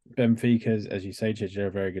 as you say, they're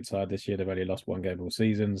a very good side this year. They've only lost 1 game all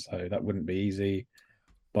season, so that wouldn't be easy.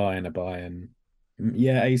 Bayern.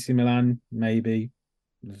 Yeah, AC Milan, maybe.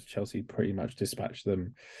 Chelsea pretty much dispatched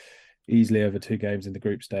them easily over 2 games in the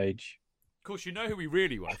group stage. Of course, you know who we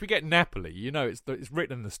really want. If we get Napoli, it's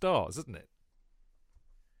written in the stars, isn't it?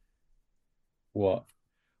 What?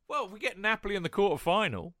 Well, if we get Napoli in the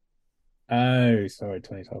quarter-final. Oh, sorry,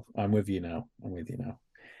 2012. I'm with you now.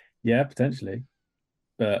 Yeah, potentially.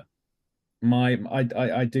 But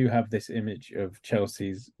I do have this image of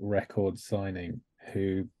Chelsea's record signing,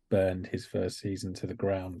 who burned his first season to the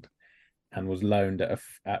ground and was loaned at an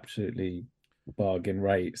absolutely bargain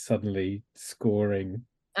rate, suddenly scoring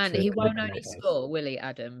And to he won't eliminate only us. score, will he,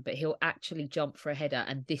 Adam? But he'll actually jump for a header.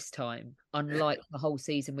 And this time, unlike the whole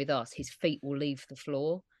season with us, his feet will leave the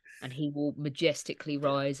floor and he will majestically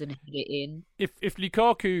rise and hit it in. If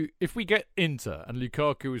Lukaku, if we get Inter and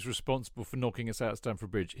Lukaku is responsible for knocking us out of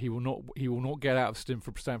Stamford Bridge, he will not get out of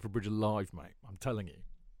Stamford Bridge alive, mate. I'm telling you,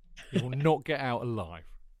 he will not get out alive.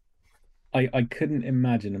 I couldn't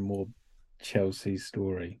imagine a more Chelsea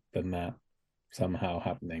story than that somehow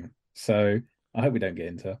happening. So I hope we don't get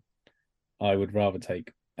Inter. I would rather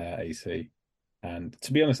take AC. And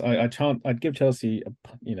to be honest, I'd give Chelsea a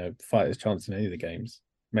fighter's chance in any of the games.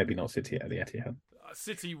 Maybe not City at the Etihad.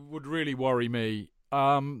 City would really worry me.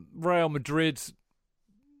 Real Madrid.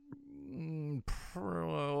 I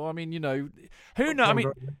mean, who knows? I mean,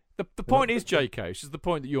 the point is, J.K., which is the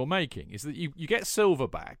point that you're making, is that you get Silva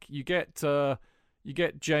back, you get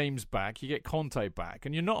James back, you get Conte back,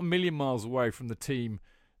 and you're not a million miles away from the team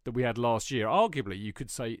that we had last year. Arguably, you could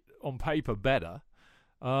say on paper better.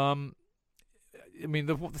 I mean,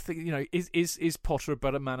 the thing, is Potter a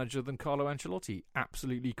better manager than Carlo Ancelotti?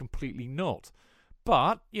 Absolutely, completely not.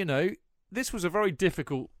 But this was a very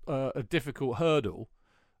difficult hurdle.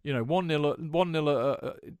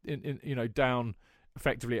 1-0 down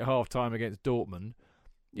effectively at half time against Dortmund.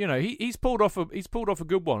 He's pulled off a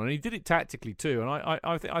good one, and he did it tactically too. And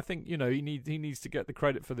I think he needs to get the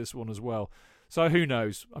credit for this one as well. So who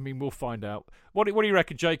knows? I mean, we'll find out. What do you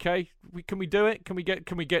reckon, JK? Can we do it? Can we get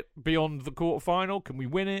beyond the quarterfinal? Can we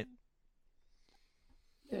win it?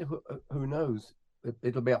 Yeah, who knows?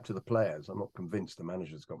 It'll be up to the players. I'm not convinced the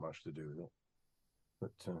manager's got much to do with it.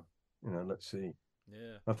 But let's see.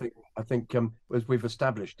 Yeah, I think as we've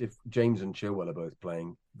established, if James and Chilwell are both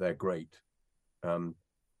playing, they're great.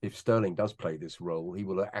 If Sterling does play this role, he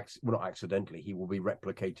will not accidentally. He will be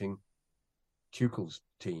replicating Tuchel's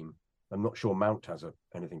team. I'm not sure Mount has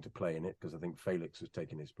anything to play in it because I think Felix has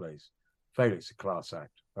taken his place. Felix is a class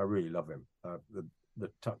act. I really love him.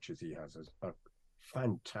 The touches he has is a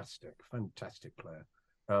fantastic player.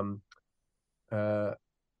 I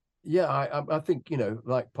think,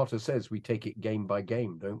 like Potter says, we take it game by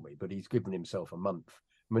game, don't we? But he's given himself a month.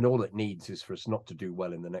 I mean, all it needs is for us not to do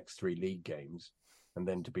well in the next 3 league games and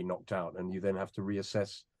then to be knocked out. And you then have to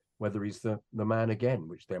reassess whether he's the man again,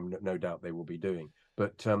 which no doubt they will be doing.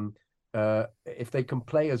 But if they can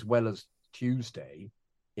play as well as Tuesday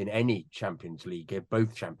in any Champions League,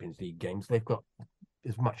 both Champions League games, they've got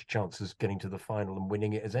as much chance as getting to the final and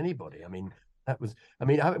winning it as anybody. I mean,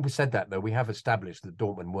 having said that, though, we have established that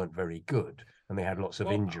Dortmund weren't very good and they had lots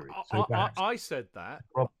of injuries. So I said that.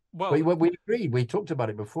 Well, we agreed. We talked about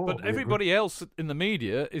it before. But everybody else in the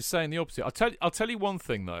media is saying the opposite. I'll tell you one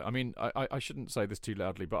thing, though. I mean, I shouldn't say this too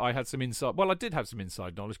loudly, but I had some inside. Well, I did have some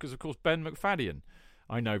inside knowledge because, of course, Ben McFadden,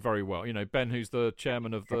 I know very well. Ben, who's the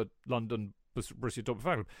chairman of the London Borussia Dortmund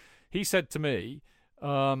fan club, he said to me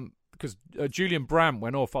because Julian Brandt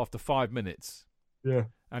went off after 5 minutes. Yeah.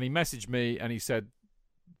 And he messaged me and he said,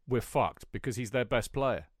 "We're fucked," because he's their best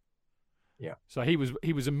player. Yeah. So he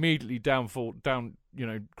was immediately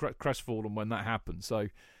crestfallen when that happened. So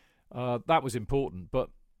that was important. But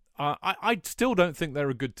I still don't think they're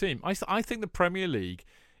a good team. I think the Premier League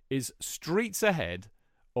is streets ahead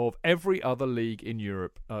of every other league in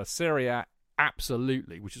Europe. Serie A,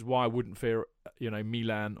 absolutely, which is why I wouldn't fear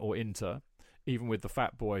Milan or Inter, even with the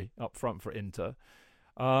fat boy up front for Inter.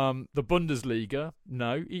 The Bundesliga,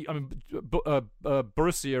 no. I mean,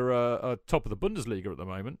 Borussia are top of the Bundesliga at the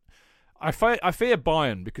moment. I fear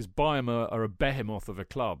Bayern because Bayern are a behemoth of a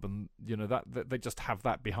club, and that they just have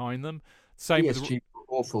that behind them. Same PSG with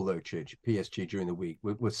awful though, Chidge. PSG during the week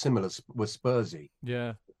were similar, were Spursy.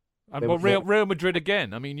 Yeah, and Real Madrid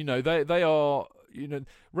again. I mean, they are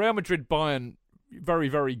Real Madrid, Bayern, very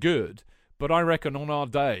very good. But I reckon on our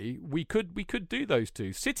day we could do those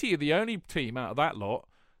two. City are the only team out of that lot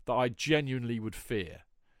that I genuinely would fear.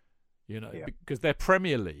 Because they're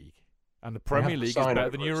Premier League. And the Premier League is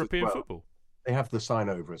better than European football. They have the sign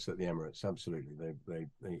over us at the Emirates, absolutely.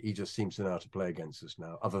 He just seems to know how to play against us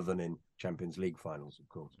now, other than in Champions League finals, of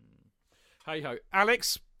course. Hey ho,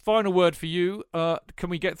 Alex. Final word for you. Can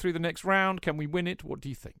we get through the next round? Can we win it? What do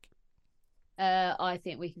you think? I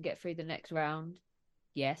think we can get through the next round.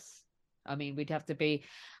 Yes. I mean, we'd have to be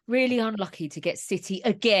really unlucky to get City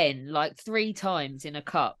again, like 3 times in a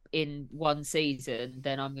cup in one season.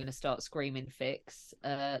 Then I'm going to start screaming fix.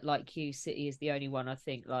 Like you, City is the only one, I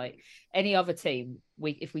think. Like any other team,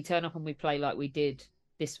 if we turn up and we play like we did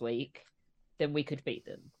this week, then we could beat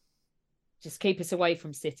them. Just keep us away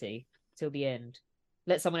from City till the end.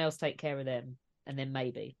 Let someone else take care of them, and then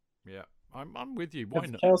maybe. Yeah, I'm with you. Why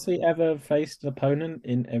Has not? Chelsea ever faced an opponent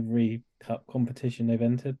in every cup competition they've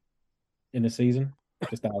entered in a season?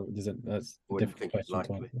 Just out, that's a difficult question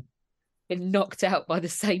to answer. Been knocked out by the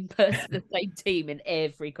same person, the same team in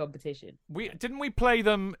every competition. Didn't we play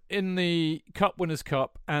them in the Cup Winners'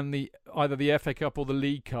 Cup and either the FA Cup or the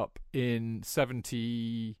League Cup in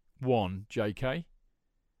 71, JK?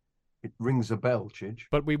 It rings a bell, Chidge.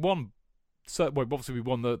 But we won. So, well, obviously, we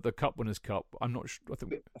won the Cup Winners' Cup. I'm not sure. I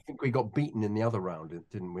think we got beaten in the other round,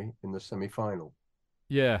 didn't we? In the semi-final.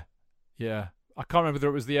 Yeah. I can't remember whether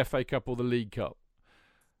it was the FA Cup or the League Cup.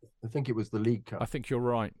 I think it was the League Cup. I think you're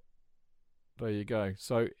right. There you go.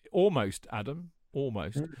 So almost, Adam.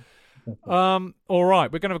 Almost. All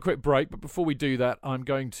right, we're going to have a quick break, but before we do that, I'm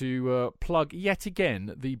going to plug yet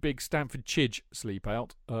again the big Stamford Chidge sleep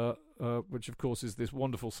out, which of course is this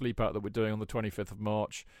wonderful sleep out that we're doing on the 25th of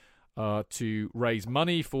March to raise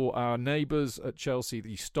money for our neighbours at Chelsea,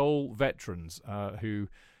 the Stoll veterans, who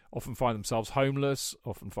often find themselves homeless,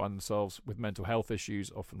 often find themselves with mental health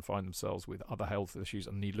issues, often find themselves with other health issues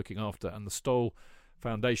and need looking after. And the Stoll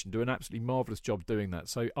Foundation do an absolutely marvellous job doing that.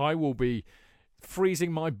 So I will be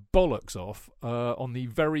freezing my bollocks off on the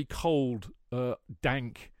very cold,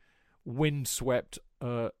 dank, windswept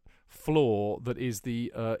floor that is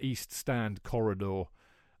the East Stand corridor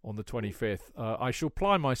on the 25th. I shall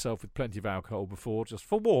ply myself with plenty of alcohol before, just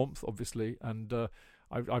for warmth, obviously. And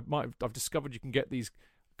I've discovered you can get these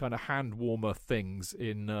kind of hand warmer things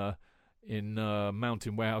in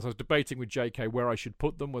Mountain Warehouse. I was debating with JK where I should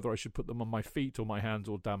put them, whether I should put them on my feet or my hands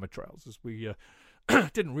or down my trousers. We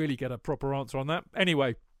didn't really get a proper answer on that.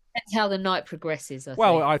 Anyway. That's how the night progresses,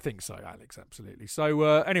 I think so, Alex, absolutely. So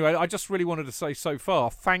anyway, I just really wanted to say so far,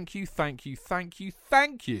 thank you for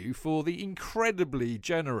the incredibly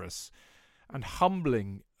generous and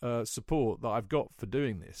humbling support that I've got for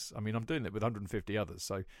doing this. I mean, I'm doing it with 150 others,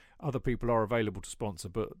 so other people are available to sponsor,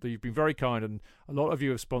 but you've been very kind, and a lot of you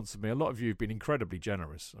have sponsored me. A lot of you have been incredibly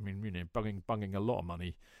generous. I mean, bunging a lot of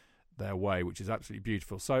money their way, which is absolutely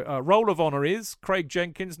beautiful. So roll of honour is Craig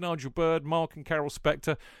Jenkins, Nigel Bird, Mark and Carol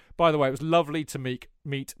Spector. By the way, it was lovely to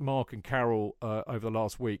meet Mark and Carol over the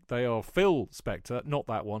last week. They are Phil Spector, not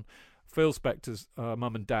that one, Phil Spector's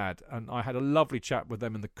mum and dad, and I had a lovely chat with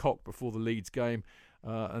them in the Cock before the Leeds game,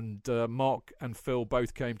 and Mark and Phil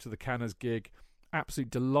both came to the Canners gig. Absolutely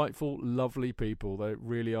delightful, lovely people. They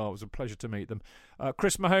really are. It was a pleasure to meet them.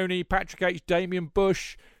 Chris Mahoney, Patrick H., Damien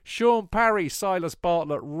Bush, Sean Parry, Silas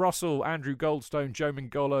Bartlett, Russell, Andrew Goldstone, Joe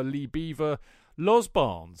Mingola, Lee Beaver, Loz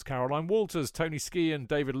Barnes, Caroline Walters, Tony Skean,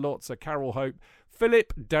 David Lotzer, Carol Hope,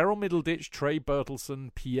 Philip, Daryl Middleditch, Trey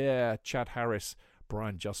Bertelson, Pierre, Chad Harris,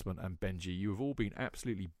 Brian Justman and Benji. You have all been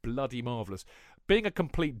absolutely bloody marvellous. Being a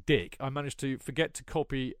complete dick, I managed to forget to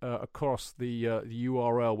copy across the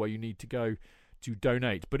URL where you need to go to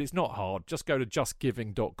donate, but it's not hard. Just go to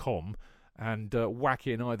justgiving.com and whack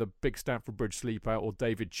in either Big Stamford Bridge Sleep Out or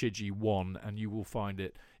David Chidgey 1, and you will find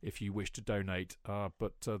it if you wish to donate.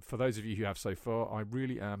 But for those of you who have so far, I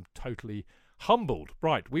really am totally humbled.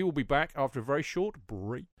 Right, we will be back after a very short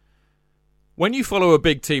break. When you follow a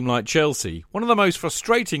big team like Chelsea, one of the most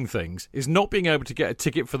frustrating things is not being able to get a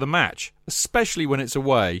ticket for the match, especially when it's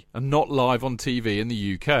away and not live on TV in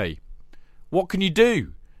the UK. What can you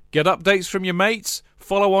do? Get updates from your mates?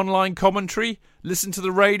 Follow online commentary? Listen to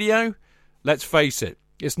the radio? Let's face it,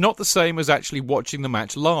 it's not the same as actually watching the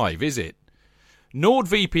match live, is it?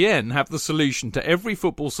 NordVPN have the solution to every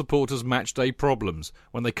football supporter's matchday problems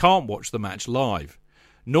when they can't watch the match live.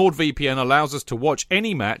 NordVPN allows us to watch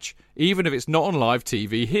any match, even if it's not on live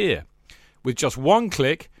TV here. With just one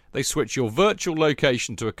click, they switch your virtual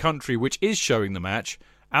location to a country which is showing the match,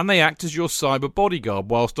 and they act as your cyber bodyguard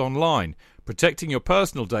whilst online, protecting your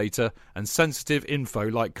personal data and sensitive info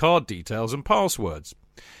like card details and passwords.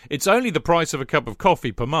 It's only the price of a cup of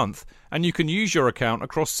coffee per month, and you can use your account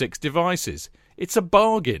across 6 devices. It's a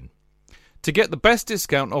bargain. To get the best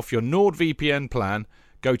discount off your NordVPN plan,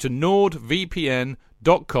 go to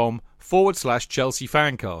nordvpn.com/Chelsea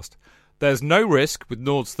Fancast. There's no risk with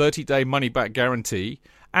Nord's 30-day money-back guarantee,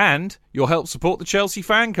 and you'll help support the Chelsea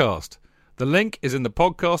Fancast. The link is in the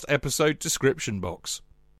podcast episode description box.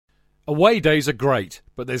 Away days are great,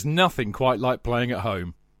 but there's nothing quite like playing at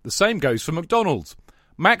home. The same goes for McDonald's.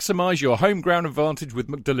 Maximise your home ground advantage with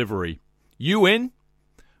McDelivery. You in?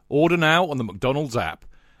 Order now on the McDonald's app.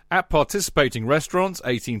 At participating restaurants,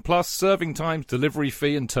 18 plus, serving times, delivery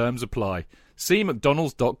fee and terms apply. See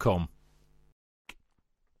mcdonalds.com.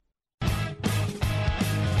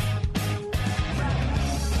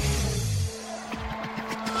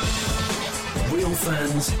 Real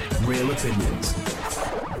fans, real opinions.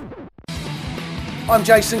 I'm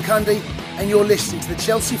Jason Cundy, and you're listening to the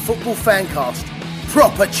Chelsea Football Fancast.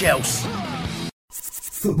 Proper Chelsea.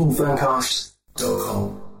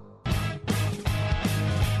 Footballfancast.com.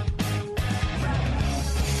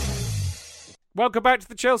 Welcome back to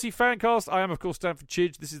the Chelsea Fancast. I am, of course, Stanford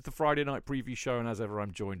Chidge. This is the Friday night preview show, and as ever, I'm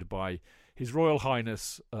joined by His Royal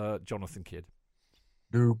Highness Jonathan Kidd.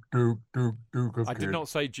 Duke of I Kidd. did not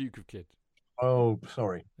say Duke of Kidd. Oh,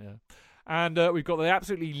 sorry. Yeah. And we've got the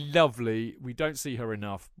absolutely lovely, we don't see her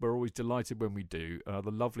enough, we're always delighted when we do, the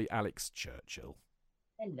lovely Alex Churchill.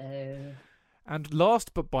 Hello. And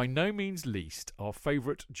last but by no means least, our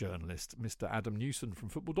favourite journalist, Mr. Adam Newson from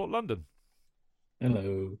Football.London.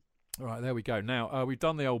 Hello. All right, there we go. Now, we've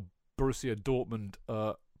done the old Borussia Dortmund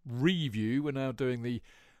review. We're now doing the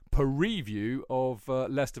per-review of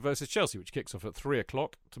Leicester versus Chelsea, which kicks off at 3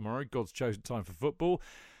 o'clock tomorrow, God's chosen time for football.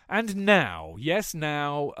 And now,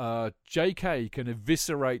 JK can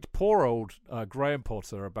eviscerate poor old Graham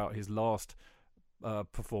Potter about his last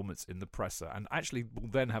performance in the presser, and actually will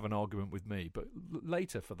then have an argument with me, but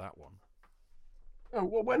later for that one. Oh,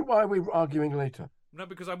 well, why are we arguing later? No,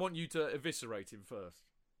 because I want you to eviscerate him first.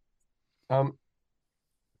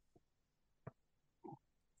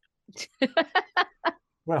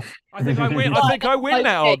 Well, I think I win. I think I win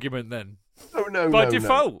that argument then. No, by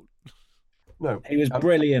default. No, he was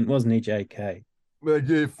brilliant, wasn't he, JK?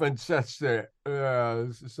 Fantastic.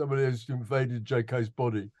 Somebody has invaded JK's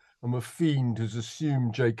body. I'm a fiend who's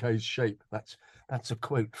assumed JK's shape. That's a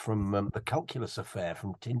quote from the Calculus Affair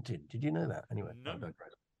from Tintin. Did you know that? Anyway,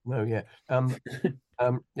 no, yeah.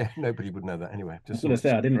 Yeah, nobody would know that anyway. I was going to say,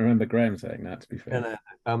 I didn't remember Graham saying that, to be fair.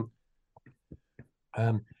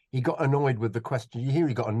 He got annoyed with the question. You hear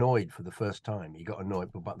he got annoyed for the first time. He got annoyed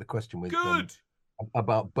about the question with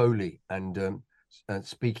about Bowley and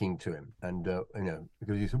speaking to him, and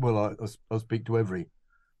because he said, "Well, I'll speak to every,"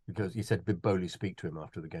 because he said, "Did Bowley speak to him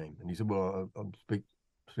after the game?" And he said, "Well, I'll speak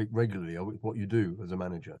regularly. What you do as a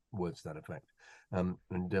manager," words to that effect.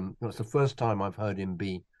 It's the first time I've heard him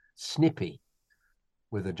be snippy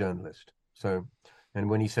with a journalist. So, and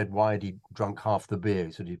when he said, "Why had he drunk half the beer?"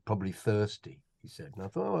 He said he's probably thirsty. He said, and I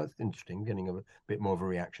thought, that's interesting, getting a bit more of a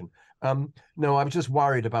reaction. No, I was just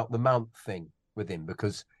worried about the Mount thing with him,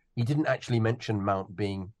 because he didn't actually mention Mount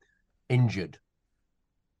being injured.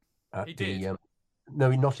 He did. No,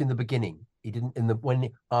 not in the beginning. He didn't. When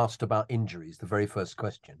asked about injuries, the very first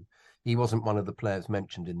question, he wasn't one of the players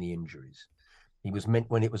mentioned in the injuries. He was meant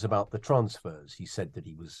when it was about the transfers. He said that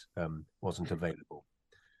he wasn't available.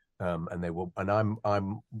 And they were, and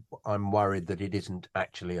I'm worried that it isn't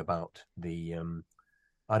actually about the.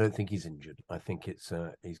 I don't think he's injured. I think it's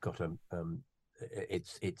he's got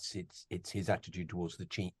it's his attitude towards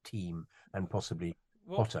the team and possibly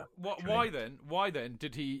Potter. Why then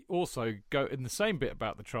did he also go in the same bit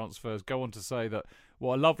about the transfers? Go on to say that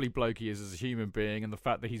what a lovely bloke he is as a human being, and the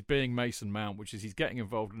fact that he's being Mason Mount, which is he's getting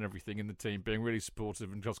involved in everything in the team, being really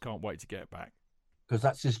supportive, and just can't wait to get back. Because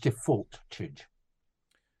that's his default, Chidge.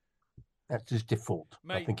 That's his default.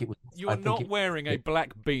 Mate, I think it was. You're not wearing a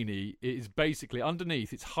black beanie. It is basically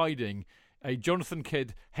underneath. It's hiding a Jonathan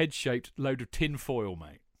Kidd head-shaped load of tin foil,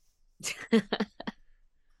 mate.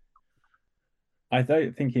 I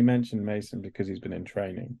don't think he mentioned Mason because he's been in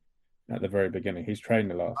training at the very beginning. He's trained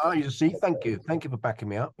a lot. Oh, you see, thank you for backing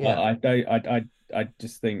me up. Yeah, I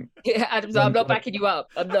just think. Yeah, Adam's. I'm not backing you up.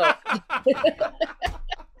 I'm not.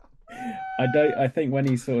 I think when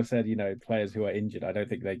he sort of said, players who are injured, I don't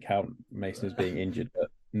think they count Mason as being injured, but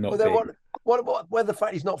not. Well, what the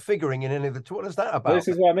fact he's not figuring in any of the. What is that about? Well, this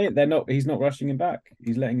is what I mean. He's not rushing him back.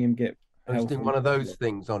 He's letting him get. He's doing one of those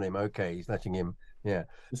things on him. Okay, he's letting him. Yeah.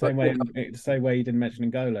 The same way he didn't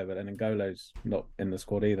mention N'Golo, but then N'Golo's not in the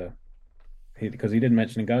squad either. Because he didn't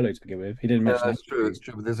mention N'Golo to begin with. He didn't mention. That's true. It's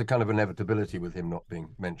true. But there's a kind of inevitability with him not being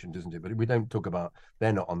mentioned, isn't it? But we don't talk about.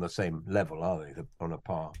 They're not on the same level, are they? On a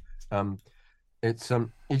par. He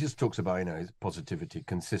just talks about his positivity,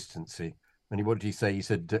 consistency, and what did he say? He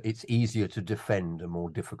said it's easier to defend and more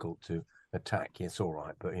difficult to attack. Yes, all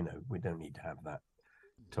right, but we don't need to have that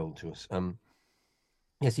told to us.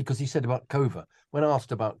 Yes, because he said about Kova. When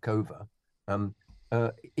asked about Kova,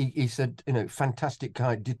 he said fantastic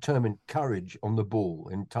kind, determined courage on the ball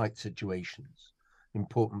in tight situations,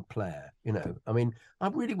 important player. I mean, I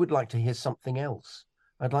really would like to hear something else.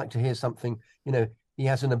 I'd like to hear something. He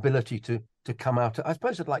has an ability to come out. I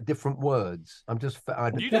suppose I'd like different words. You just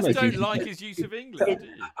don't like his use of English.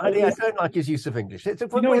 I don't like his use of English. Do you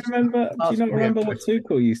not remember what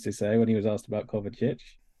Tuchel used to say when he was asked about Kovacic?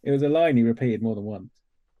 It was a line he repeated more than once.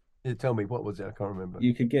 Tell me, what was it? I can't remember.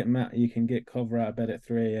 You can get Kova out of bed at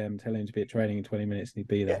 3 a.m, tell him to be at training in 20 minutes, and he'd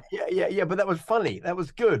be there. Yeah. But that was funny. That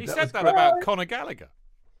was good. He said that about Conor Gallagher.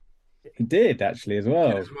 He did actually as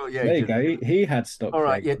well. Yeah, there you go. He had stock. All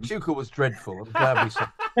right. Yeah, Tuchel was dreadful. I'm glad we saw.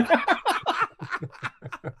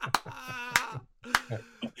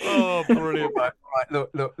 Oh, brilliant! Right,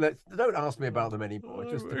 look. Don't ask me about them anymore.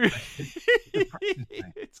 Just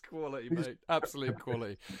it's quality, mate. Absolute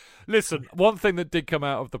quality. Listen, one thing that did come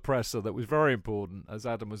out of the presser that was very important, as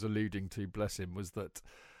Adam was alluding to, bless him, was that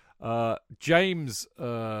James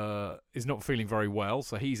is not feeling very well,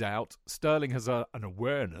 so he's out. Sterling has an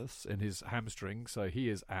awareness in his hamstring, so he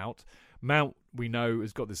is out. Mount, we know,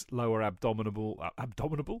 has got this lower abdomen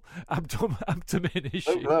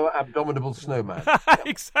issue. Lower abdominal snowman.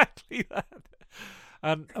 Exactly that.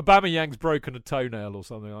 And Aubameyang's broken a toenail or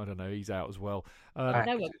something. I don't know. He's out as well. No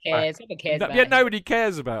one cares. No one cares about yeah, him. nobody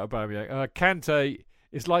cares about Aubameyang. Kante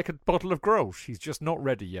is like a bottle of Grolsch. He's just not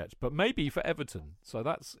ready yet, but maybe for Everton. So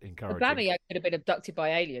that's encouraging. Aubameyang could have been abducted by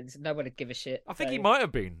aliens and no one would give a shit. I think he might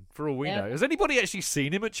have been, for all we know. Has anybody actually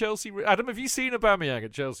seen him at Chelsea? Adam, have you seen Aubameyang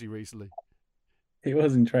at Chelsea recently? He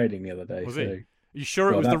was in trading the other day. Was so... he? Are you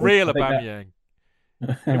sure it was the real Aubameyang?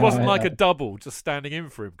 It wasn't like a double just standing in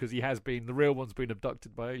for him, because the real one's been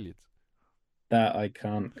abducted by aliens. That I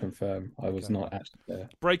can't confirm. I was not actually there.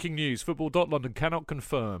 Breaking news: Football.London cannot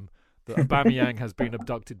confirm that Aubameyang has been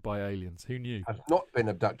abducted by aliens. Who knew? Has not been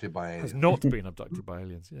abducted by aliens. Has not been abducted by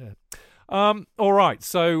aliens, yeah. All right,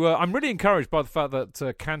 so I'm really encouraged by the fact that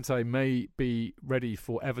Kante may be ready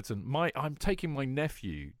for Everton. I'm taking my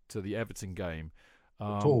nephew to the Everton game.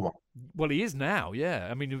 Tall one. Well, he is now, yeah.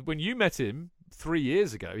 I mean, when you met him 3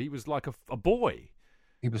 years ago, he was like a boy.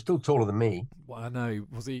 He was still taller than me. Well, I know.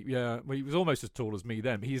 Was he? Yeah. Well, he was almost as tall as me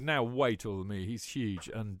then. He's now way taller than me. He's huge,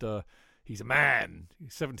 and he's a man.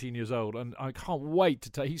 He's 17 years old, and I can't wait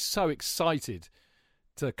to he's so excited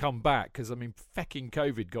to come back, because, I mean, fecking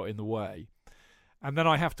COVID got in the way. And then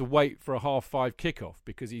I have to wait for a 5:30 kickoff,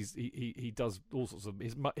 because he does all sorts of...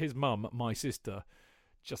 His mum, my sister,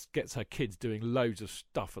 just gets her kids doing loads of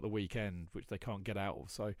stuff at the weekend, which they can't get out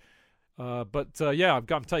of. So... yeah,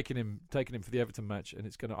 I'm taking him for the Everton match, and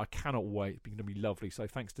I cannot wait. It's going to be lovely. So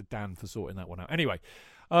thanks to Dan for sorting that one out. Anyway,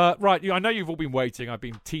 right, I know you've all been waiting. I've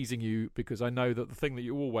been teasing you, because I know that the thing that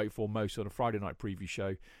you all wait for most on a Friday night preview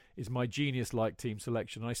show is my genius-like team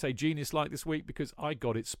selection. And I say genius-like this week because I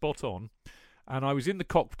got it spot on. And I was in the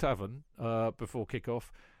Cock Tavern before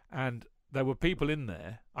kickoff, and there were people in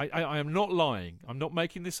there. I am not lying. I'm not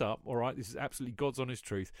making this up, all right? This is absolutely God's honest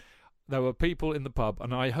truth. There were people in the pub,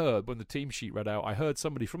 and I heard, when the team sheet read out, I heard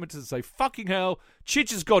somebody from it say, "Fucking hell,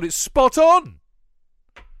 Chidge has got it spot on."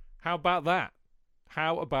 How about that?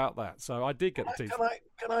 So I did get the team.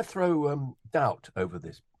 Can I throw doubt over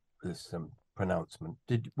this pronouncement?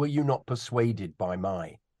 Were you not persuaded by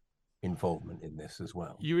my involvement in this as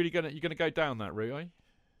well? You're gonna go down that route, are you?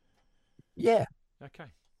 Yeah.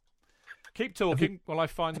 Okay. Keep talking while I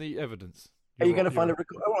find the evidence. Are you going to find a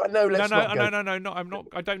record? Oh, no, let's not go. No. I'm not.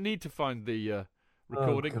 I don't need to find the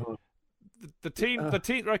recording. Oh, the team.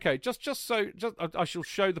 Okay, just I shall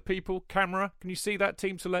show the people. Camera, can you see that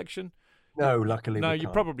team selection? No, luckily. No, you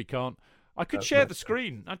probably can't. I could share the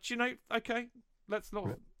screen. Okay, let's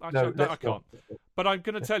not. I can't. But I'm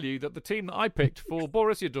going to tell you that the team that I picked for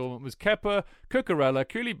Borussia Dortmund was Kepa, Cucurella,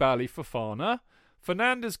 Koulibaly, Fofana,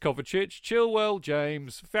 Fernandes, Kovacic, Chilwell,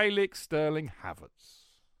 James, Felix, Sterling, Havertz.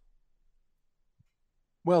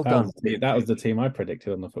 Well done. That was the team I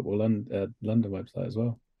predicted on the Football London website as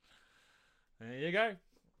well. There you go.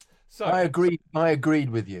 So I agreed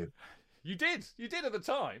with you. You did at the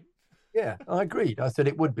time. Yeah, I agreed. I said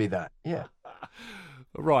it would be that. Yeah.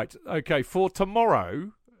 Right. Okay. For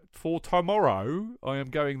tomorrow, I am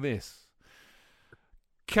going this.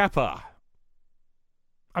 Kepa.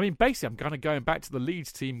 I mean, basically, I'm kind of going back to the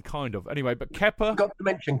Leeds team, kind of. Anyway, but Kepa. Got to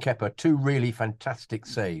mention Kepa. 2 really fantastic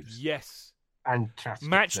saves. Yes. Fantastic.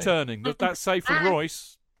 Match turning. That save from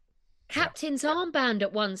Royce. Captain's armband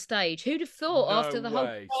at one stage. Who'd have thought after the whole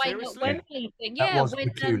crying at Wembley thing? That was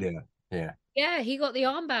peculiar. Yeah. Yeah, he got the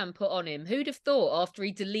armband put on him. Who'd have thought after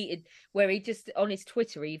he deleted, where he just, on his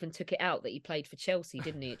Twitter, he even took it out that he played for Chelsea,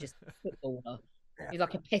 didn't he? It just footballer. He's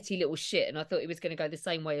like a petty little shit, and I thought he was going to go the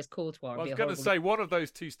same way as Courtois. I was going to say one of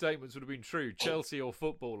those two statements would have been true: Chelsea or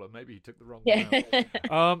footballer. Maybe he took the wrong one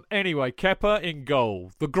out. Anyway, Kepa in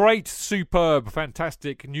goal. The great, superb,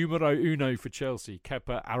 fantastic numero uno for Chelsea,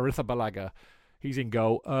 Kepa Arrizabalaga. He's in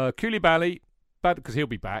goal. Koulibaly, because he'll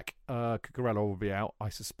be back. Cucurella will be out, I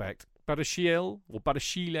suspect. Badashiel or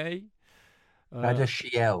Badashile.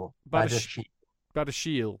 Badashiel.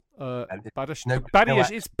 Badashiel.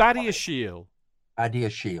 It's Badiashile.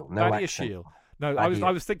 Badiashile. Badiashile. No,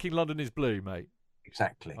 I was thinking London is blue, mate.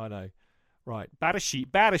 Exactly. I know. Right. Badashile.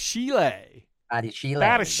 Badashile.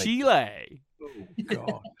 Badashile. Oh,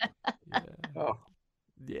 God. Yeah. Oh.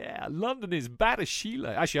 Yeah, London is bad as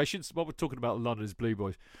Sheila. Actually, I shouldn't. While we're talking about London is Blue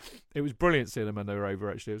Boys, it was brilliant seeing them when they were over.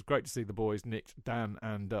 Actually, it was great to see the boys, Nick, Dan,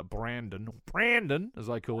 and Brandon, as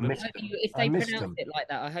I called him. If they pronounce it like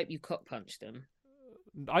that, I hope you cock punched them.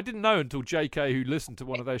 I didn't know until JK, who listened to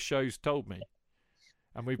one of their shows, told me.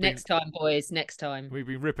 And next time, boys. Next time. We've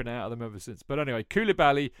been ripping out of them ever since. But anyway,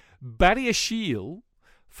 Koulibaly, Badiashile,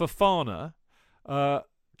 Fofana,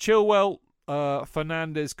 Chilwell,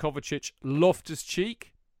 Fernandes, Kovacic,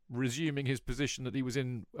 Loftus-Cheek, resuming his position that he was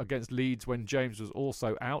in against Leeds when James was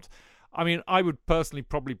also out. I mean, I would personally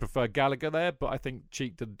probably prefer Gallagher there, but I think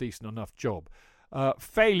Cheek did a decent enough job.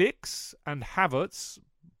 Felix and Havertz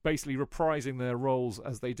basically reprising their roles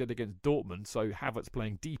as they did against Dortmund, so Havertz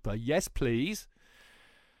playing deeper. Yes, please.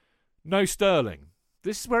 No Sterling.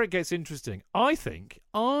 This is where it gets interesting. I think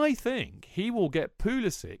he will get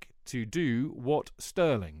Pulisic to do what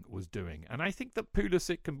Sterling was doing. And I think that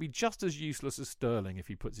Pulisic can be just as useless as Sterling if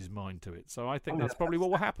he puts his mind to it. So I think that's probably what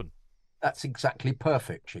will happen. That's exactly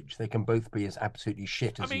perfect, Chidge. They can both be as absolutely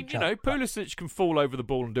shit as each other. Pulisic can fall over the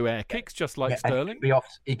ball and do air kicks just like Sterling.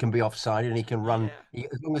 He can be offside and he can run.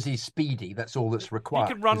 As long as he's speedy, that's all that's required.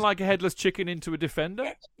 He can run like a headless chicken into a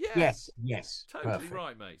defender. Yes. Totally perfect.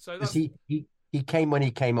 Right, mate. So he came when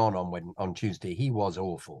he came on Tuesday. He was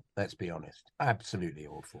awful. Let's be honest, absolutely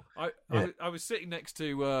awful. I was sitting next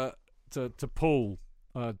to Paul,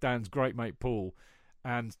 Dan's great mate Paul,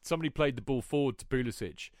 and somebody played the ball forward to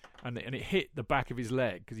Pulisic, and it hit the back of his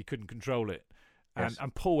leg because he couldn't control it.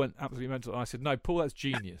 And Paul went absolutely mental. And I said, "No, Paul, that's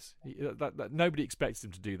genius. That nobody expects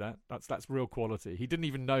him to do that. That's real quality. He didn't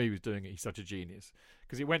even know he was doing it. He's such a genius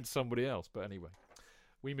because it went to somebody else." But anyway,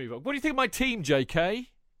 we move on. What do you think of my team, JK?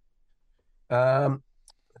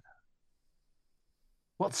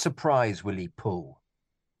 What surprise will he pull?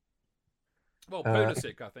 Well,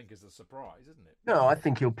 Pulisic, I think, is a surprise, isn't it? No, I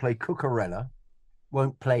think he'll play Cucurella,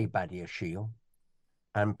 won't play Badiashile,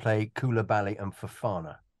 and play Koulibaly and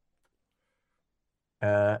Fofana.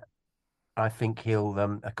 I think he'll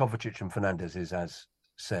Kovacic and Fernandes is as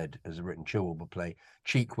written. Chilwell will play.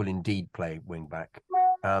 Cheek will indeed play wing back.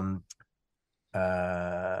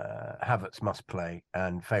 Havertz must play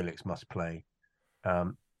and Felix must play.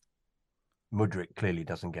 Mudryk clearly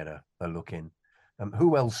doesn't get a look in.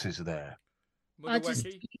 Who else is there? I just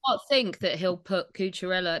do not think that he'll put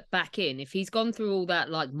Cucurella back in if he's gone through all that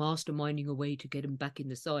like masterminding a way to get him back in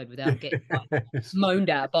the side without getting moaned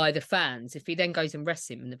at by the fans. If he then goes and rests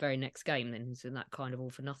him in the very next game, then he's in that kind of all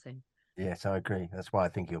for nothing. Yes, I agree. That's why I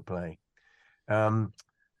think he'll play. Who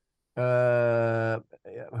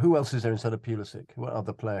else is there instead of Pulisic? What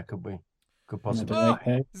other player could possibly?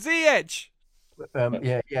 Ziyech.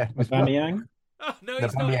 Yeah. Aubameyang? Oh, no,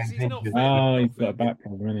 he's not. He's not. Oh, he's got a back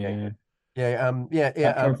problem, really.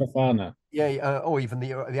 Fofana. Or even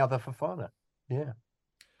the other Fofana. Yeah.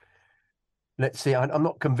 Let's see. I'm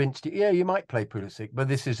not convinced. Yeah, you might play Pulisic, but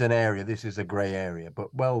this is an area. This is a grey area.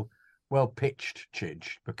 But well pitched,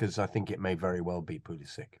 Chidge, because I think it may very well be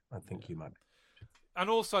Pulisic. I think you might. And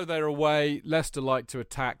also, they're away. Leicester like to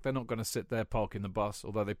attack. They're not going to sit there parking the bus,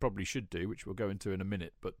 although they probably should do, which we'll go into in a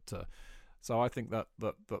minute. But so I think that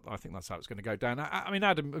I think that's how it's going to go down. I mean,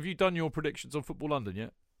 Adam, have you done your predictions on Football London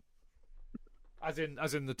yet? As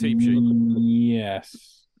in the team sheet.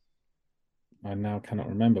 Yes. I now cannot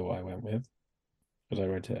remember what I went with because I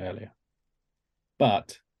wrote it earlier.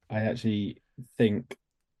 But I actually think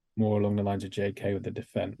more along the lines of JK with the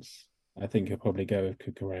defence. I think he'll probably go with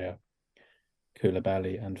Cucurella,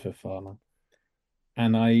 Koulibaly and Fofana.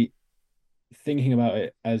 And thinking about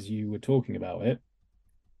it as you were talking about it,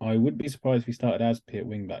 I would be surprised if he started Azpi at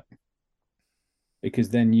wing back, because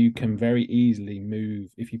then you can very easily move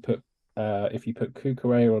if you put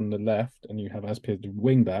Cucurella on the left and you have Azpi as the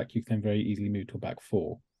wing back, you can very easily move to a back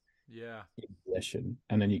four. Yeah. In possession,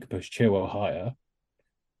 and then you could push Chilwell higher,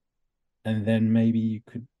 and then maybe you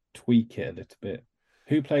could tweak it a little bit.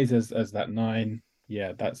 Who plays as that 9?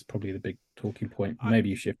 Yeah, that's probably the big talking point. Maybe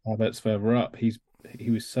you shift Havertz further up.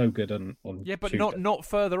 He was so good on yeah, but Tuesday. not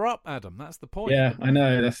further up, Adam. That's the point. Yeah, I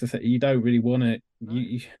know. That's the thing. You don't really want it. No.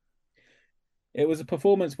 It was a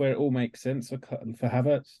performance where it all makes sense for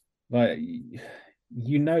Havertz. Like,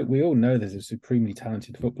 we all know there's a supremely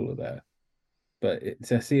talented footballer there, but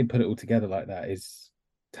to see him put it all together like that is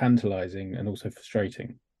tantalising and also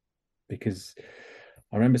frustrating. Because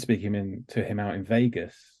I remember speaking to him out in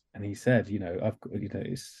Vegas, and he said,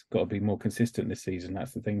 it's got to be more consistent this season.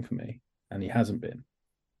 That's the thing for me. And he hasn't been.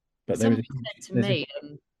 But somebody said to me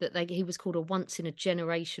that he was called a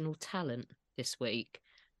once-in-a-generational talent this week.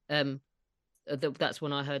 That's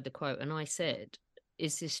when I heard the quote. And I said,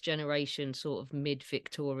 is this generation sort of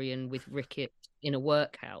mid-Victorian with Rickett in a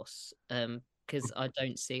workhouse because I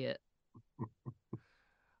don't see it.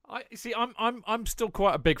 I see. I'm still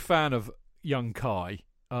quite a big fan of young Kai,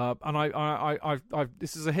 and I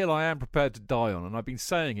this is a hill I am prepared to die on, and I've been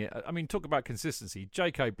saying it. I mean, talk about consistency.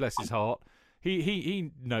 JK, bless his heart,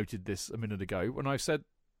 he noted this a minute ago when I said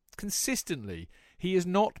consistently he is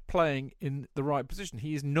not playing in the right position.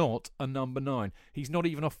 He is not a number 9. He's not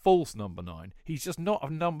even a false number 9. He's just not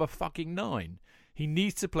a number fucking 9. He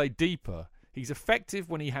needs to play deeper. He's effective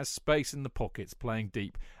when he has space in the pockets playing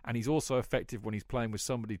deep, and he's also effective when he's playing with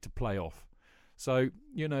somebody to play off. So,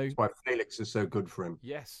 you know... That's why Felix is so good for him.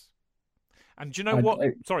 Yes. And do you know what...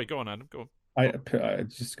 Sorry, go on, Adam. Go on. I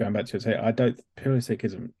just going back to it,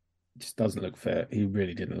 Pulisic just doesn't look fit. He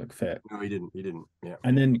really didn't look fit. No, he didn't. Yeah.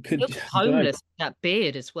 And then He looks homeless with that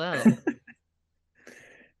beard as well.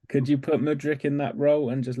 Could you put Mudryk in that role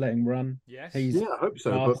and just let him run? Yes. He's I hope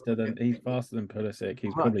so. He's faster than Pulisic.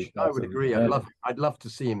 He's probably faster. I would agree. I'd love to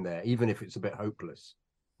see him there, even if it's a bit hopeless.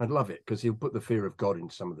 I'd love it because he'll put the fear of God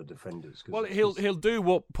into some of the defenders. Well, he'll do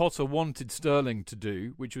what Potter wanted Sterling to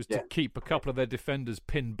do, which was to keep a couple of their defenders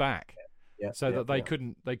pinned back, so that they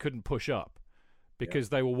couldn't push up. Because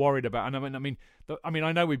they were worried about, and I mean,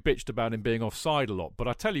 I know we bitched about him being offside a lot, but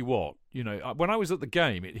I tell you what, you know, when I was at the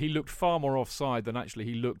game, he looked far more offside than actually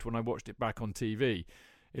he looked when I watched it back on TV.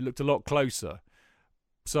 It looked a lot closer.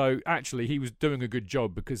 So actually, he was doing a good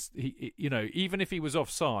job because he, you know, even if he was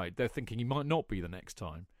offside, they're thinking he might not be the next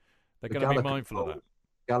time. They're going to be mindful of that.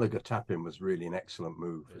 Gallagher tapping was really an excellent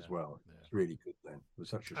move as well. Yeah. It's really good then. It was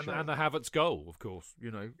such a shame. And the Havertz goal, of course,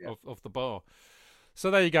 you know, off the bar. So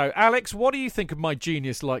there you go. Alex, what do you think of my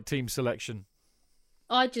genius-like team selection?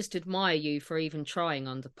 I just admire you for even trying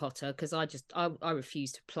under Potter because I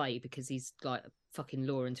refuse to play because he's like fucking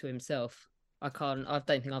law unto himself. I don't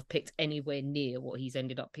think I've picked anywhere near what he's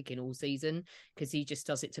ended up picking all season because he just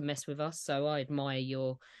does it to mess with us. So I admire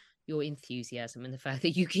your enthusiasm and the fact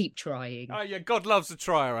that you keep trying. Oh yeah, God loves a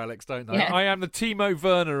trier, Alex, don't they? Yeah. I am the Timo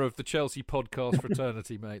Werner of the Chelsea podcast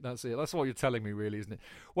fraternity, mate. That's it. That's what you're telling me, really, isn't it?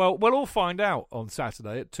 Well, we'll all find out on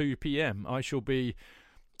Saturday at 2 p.m. I shall be...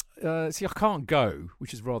 I can't go,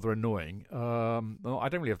 which is rather annoying. I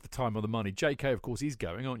don't really have the time or the money. JK, of course, he's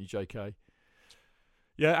going, aren't you, JK?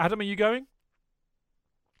 Yeah, Adam, are you going?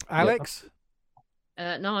 Alex?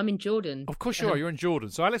 No, I'm in Jordan. Of course you are. You're in Jordan.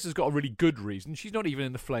 So Alice has got a really good reason. She's not even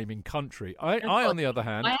in the flaming country. I on the other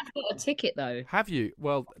hand... I have got a ticket, though. Have you?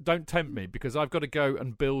 Well, don't tempt me, because I've got to go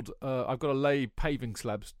and build... I've got to lay paving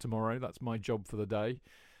slabs tomorrow. That's my job for the day.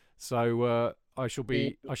 So I shall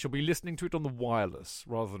be listening to it on the wireless,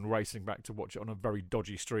 rather than racing back to watch it on a very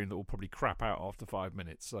dodgy stream that will probably crap out after 5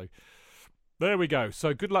 minutes. So there we go.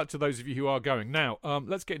 So good luck to those of you who are going. Now,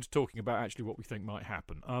 let's get into talking about actually what we think might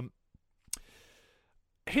happen.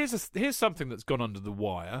 Here's something that's gone under the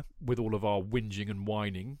wire with all of our whinging and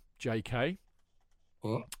whining, JK.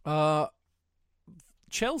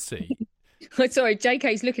 Chelsea. Sorry,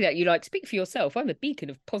 JK's looking at you like, speak for yourself. I'm a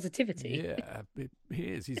beacon of positivity. Yeah, he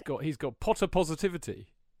is. He's got Potter positivity,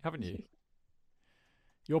 haven't you?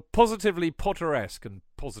 You're positively Potter-esque and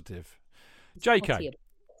positive. JK,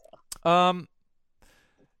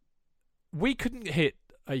 we couldn't hit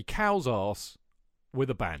a cow's arse with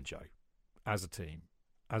a banjo as a team.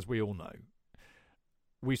 As we all know,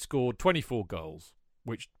 we scored 24 goals,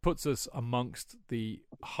 which puts us amongst the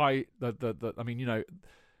high. I mean, you know,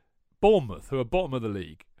 Bournemouth, who are bottom of the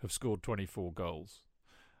league, have scored 24 goals.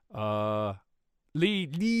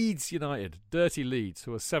 Leeds United, dirty Leeds,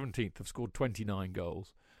 who are 17th, have scored 29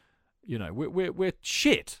 goals. You know, we're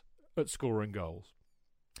shit at scoring goals,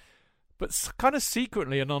 but kind of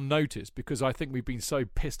secretly and unnoticed, because I think we've been so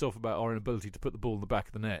pissed off about our inability to put the ball in the back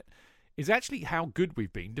of the net, is actually how good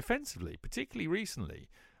we've been defensively, particularly recently.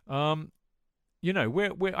 You know,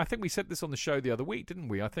 we're. I think we said this on the show the other week, didn't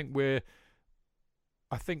we? I think we're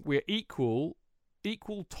equal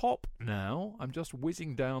top now. I'm just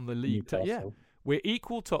whizzing down the league. Yeah, we're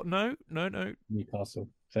equal top. No. Newcastle,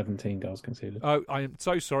 17 goals conceded. Oh, I am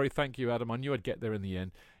so sorry. Thank you, Adam. I knew I'd get there in the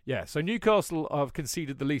end. Yeah, so Newcastle have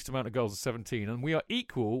conceded the least amount of goals at 17, and we are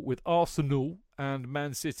equal with Arsenal and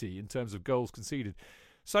Man City in terms of goals conceded.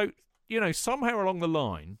 So, you know, somehow along the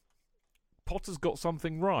line, Potter's got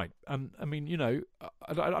something right. And, I mean, you know,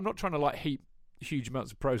 I'm not trying to, like, heap huge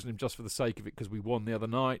amounts of praise on him just for the sake of it because we won the other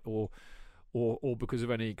night or because of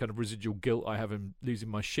any kind of residual guilt I have him losing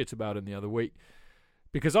my shit about him the other week.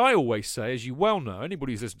 Because I always say, as you well know,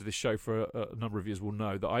 anybody who's listened to this show for a number of years will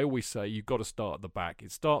know that I always say you've got to start at the back.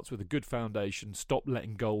 It starts with a good foundation, stop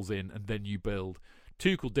letting goals in, and then you build.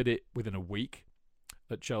 Tuchel did it within a week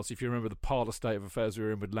at Chelsea. If you remember the parlour state of affairs we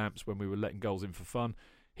were in with Lamps when we were letting goals in for fun,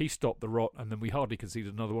 he stopped the rot, and then we hardly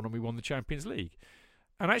conceded another one and we won the Champions League.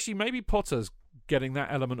 And actually, maybe Potter's getting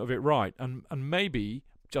that element of it right. And maybe,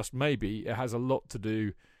 just maybe, it has a lot to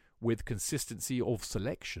do with consistency of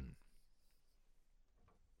selection.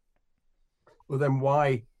 Well, then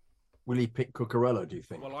why will he pick Cucurella, do you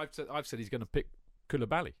think? Well, I've said he's going to pick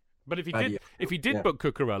Koulibaly. But if he did book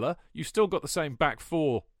Cucurella, you still got the same back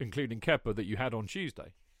four, including Kepa, that you had on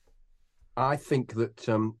Tuesday. I think that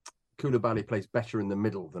Koulibaly plays better in the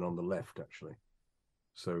middle than on the left, actually.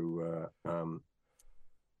 So,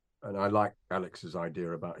 and I like Alex's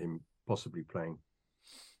idea about him possibly playing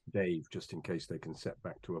Dave just in case they can set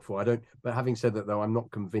back to a four. But having said that, though, I'm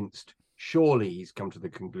not convinced. Surely he's come to the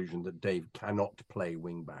conclusion that Dave cannot play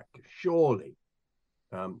wing back. Surely,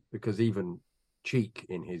 because even Cheek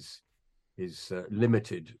in his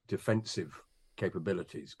limited defensive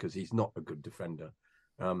capabilities, because he's not a good defender.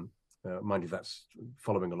 Mind you, that's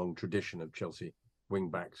following a long tradition of Chelsea wing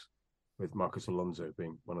backs, with Marcos Alonso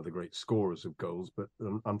being one of the great scorers of goals. But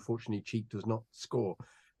unfortunately, Cheek does not score.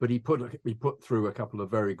 But he put through a couple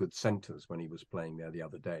of very good centres when he was playing there the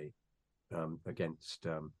other day against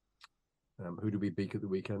who did we beat at the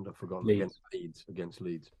weekend? I've forgotten. Against Leeds.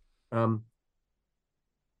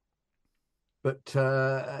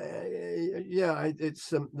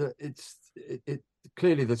 It's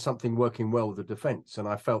clearly there's something working well with the defence, and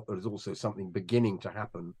I felt there's also something beginning to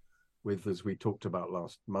happen with, as we talked about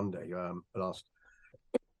last Monday,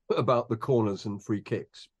 about the corners and free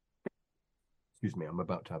kicks. Excuse me, I'm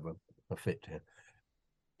about to have a fit here.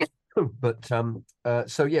 But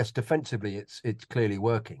so yes, defensively it's clearly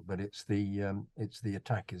working, but it's the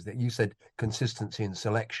attack. Is that you said consistency and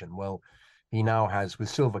selection? Well, he now has, with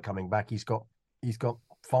Silva coming back, he's got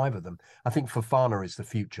 5 of them. I think Fofana is the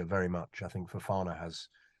future very much. I think Fofana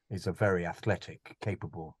is a very athletic,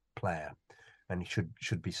 capable player, and he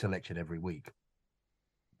should be selected every week.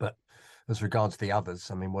 But as regards the others,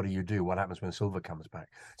 I mean, what do you do? What happens when Silva comes back?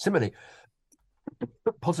 Similarly,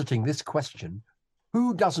 positing this question,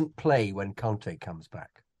 who doesn't play when Kante comes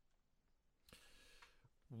back?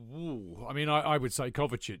 Ooh, I mean, I would say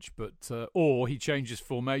Kovacic, but or he changes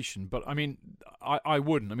formation. But I mean, I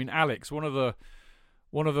wouldn't. I mean, Alex, one of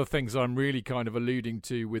the things I'm really kind of alluding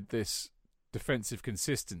to with this defensive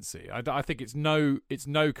consistency, I think it's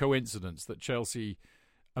no coincidence that Chelsea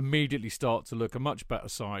immediately start to look a much better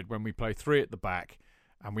side when we play 3 at the back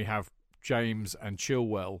and we have James and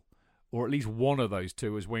Chilwell, or at least one of those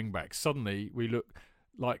two as wing backs. Suddenly we look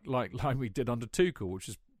like we did under Tuchel, which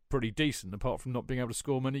is pretty decent, apart from not being able to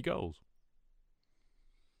score many goals.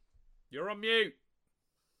 You're on mute.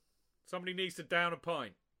 Somebody needs to down a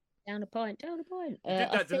pint. Down a pint. You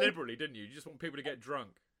did that deliberately, didn't you? You just want people to get drunk.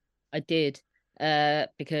 I did,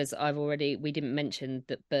 because we didn't mention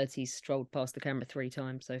that Bertie's strolled past the camera 3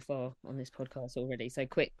 times so far on this podcast already. So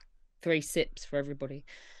quick, 3 sips for everybody.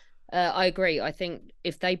 I agree. I think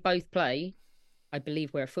if they both play, I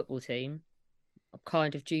believe we're a football team. I'm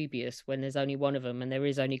kind of dubious when there's only one of them, and there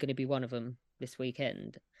is only going to be one of them this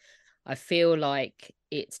weekend. I feel like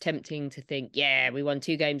it's tempting to think, yeah, we won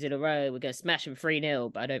 2 games in a row, we're going to smash them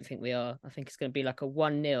 3-0, but I don't think we are. I think it's going to be like a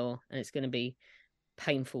 1-0, and it's going to be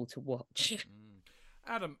painful to watch.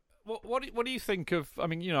 Adam, what do you think of? I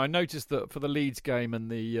mean, you know, I noticed that for the Leeds game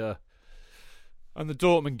and the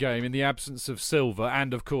Dortmund game, in the absence of Silva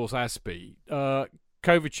and of course Aspie,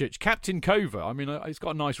 Kovacic, Captain Kova. I mean, it's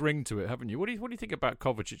got a nice ring to it, haven't you? What do you think about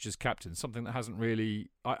Kovacic as captain? Something that hasn't really.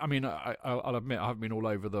 I'll admit I haven't been all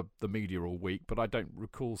over the media all week, but I don't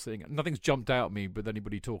recall seeing it. Nothing's jumped out at me with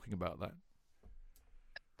anybody talking about that.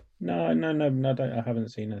 No, I haven't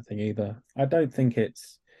seen anything either. I don't think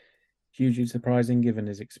it's hugely surprising given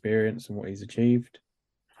his experience and what he's achieved.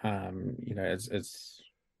 You know, as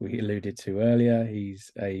we alluded to earlier,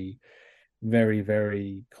 he's a very,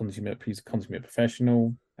 very consummate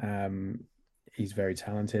professional. He's very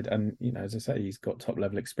talented, and you know, as I say, he's got top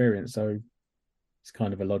level experience, so it's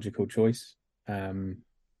kind of a logical choice.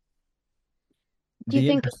 Do you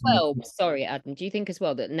think as well, sorry, Adam, do you think as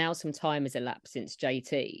well that now some time has elapsed since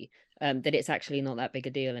JT, that it's actually not that big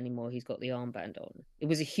a deal anymore? He's got the armband on. It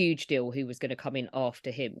was a huge deal who was going to come in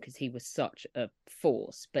after him because he was such a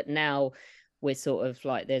force. But now we're sort of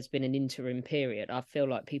like, there's been an interim period. I feel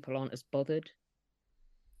like people aren't as bothered.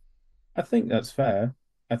 I think that's fair.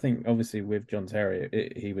 I think obviously with John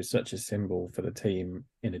Terry, he was such a symbol for the team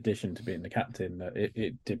in addition to being the captain that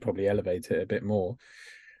it did probably elevate it a bit more.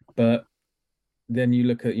 But then you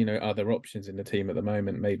look at, you know, other options in the team at the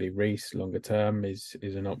moment. Maybe Reece longer term is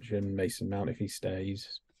an option. Mason Mount, if he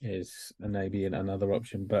stays, is maybe another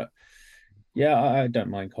option. But yeah, I don't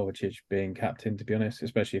mind Kovacic being captain, to be honest,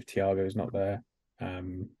 especially if Thiago is not there.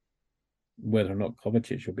 Whether or not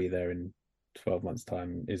Kovacic will be there in 12 months'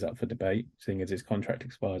 time is up for debate, seeing as his contract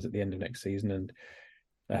expires at the end of next season, and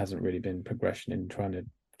there hasn't really been progression in trying to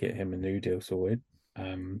get him a new deal sorted.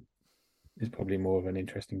 Is probably more of an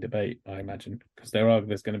interesting debate, I imagine, because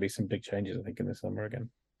there's going to be some big changes, I think, in the summer again.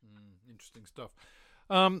 Interesting stuff.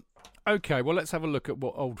 Okay, well, let's have a look at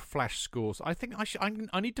what old Flash scores. I think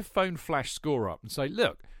I need to phone Flash Score up and say,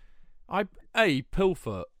 look, I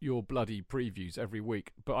pilfer your bloody previews every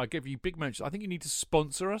week, but I give you big mentions. I think you need to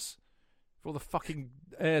sponsor us for the fucking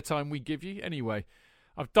airtime we give you. Anyway,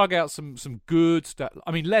 I've dug out some good stuff.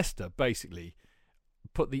 I mean, Leicester basically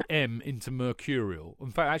put the M into Mercurial.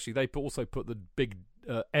 In fact, actually, they also put the big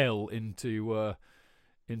L into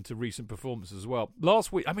recent performances as well.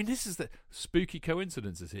 Last week, I mean, this is the spooky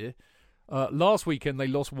coincidences here. Last weekend, they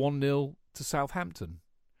lost 1-0 to Southampton.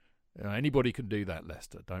 Anybody can do that,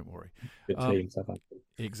 Leicester. Don't worry. Good team, Southampton.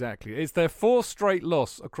 Exactly. It's their fourth straight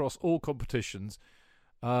loss across all competitions,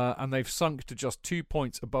 and they've sunk to just 2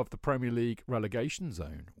 points above the Premier League relegation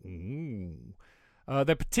zone. Ooh.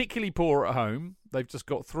 They're particularly poor at home. They've just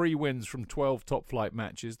got 3 wins from 12 top-flight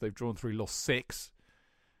matches. They've drawn 3, lost 6.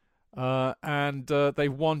 And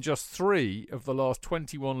they've won just 3 of the last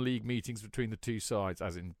 21 league meetings between the two sides,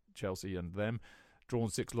 as in Chelsea and them. Drawn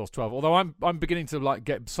 6, lost 12. Although I'm beginning to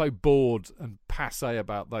get so bored and passé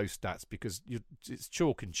about those stats because it's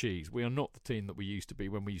chalk and cheese. We are not the team that we used to be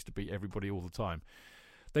when we used to beat everybody all the time.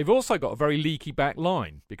 They've also got a very leaky back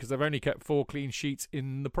line because they've only kept 4 clean sheets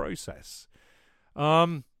in the process.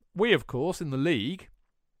 We, of course, in the league,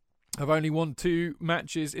 have only won 2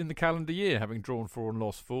 matches in the calendar year, having drawn 4 and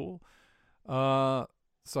lost 4.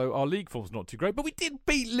 So our league form's not too great. But we did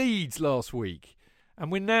beat Leeds last week.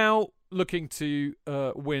 And we're now looking to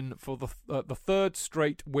win for the third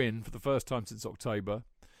straight win for the first time since October.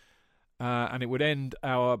 And it would end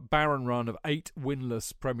our barren run of 8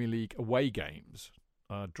 winless Premier League away games.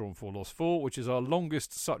 Drawn 4, lost 4, which is our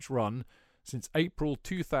longest such run since April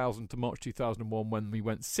 2000 to March 2001 when we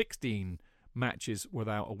went 16 matches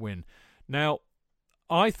without a win. Now,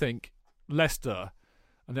 I think Leicester,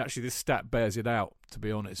 and actually this stat bears it out, to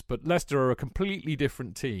be honest, but Leicester are a completely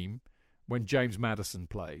different team when James Maddison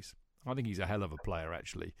plays. I think he's a hell of a player,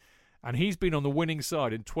 actually. And he's been on the winning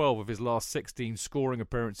side in 12 of his last 16 scoring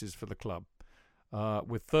appearances for the club,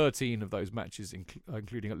 with 13 of those matches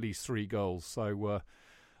including at least 3 goals. So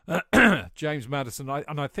James Maddison,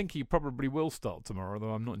 I think he probably will start tomorrow, though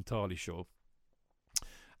I'm not entirely sure.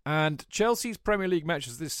 And Chelsea's Premier League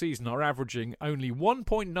matches this season are averaging only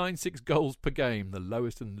 1.96 goals per game, the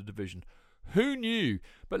lowest in the division. Who knew?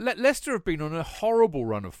 But Leicester have been on a horrible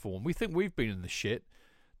run of form. We think we've been in the shit.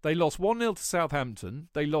 They lost 1-0 to Southampton.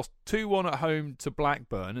 They lost 2-1 at home to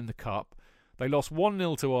Blackburn in the Cup. They lost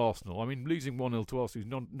 1-0 to Arsenal. I mean, losing 1-0 to Arsenal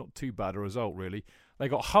is not too bad a result, really. They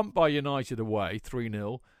got humped by United away,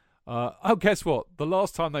 3-0. Guess what? The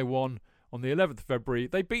last time they won, on the 11th of February,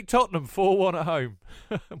 they beat Tottenham 4-1 at home.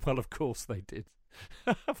 Well, of course they did.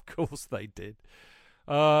 Of course they did.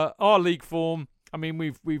 Our league form, I mean,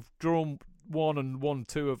 we've drawn 1 and won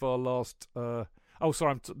 2 of our last... sorry,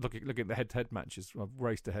 I'm looking at the head-to-head matches. I've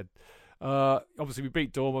raced ahead. Obviously, we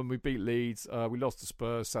beat Dortmund, we beat Leeds, we lost to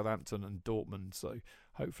Spurs, Southampton and Dortmund, so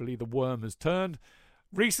hopefully the worm has turned.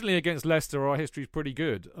 Recently against Leicester, our history is pretty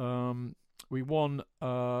good. We won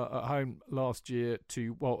at home last year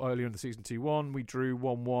earlier in the season 2-1. We drew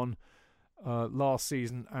 1-1 last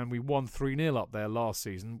season, and we won 3-0 up there last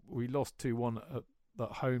season. We lost 2-1 at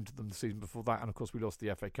home to them the season before that, and of course we lost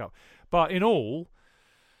the FA Cup. But in all,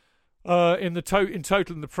 in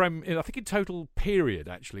total period,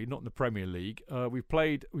 actually, not in the Premier League,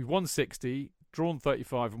 we've won 60, drawn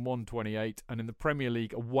 35 and won 28, and in the Premier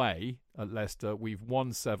League away at Leicester, we've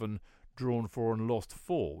won 7, drawn 4 and lost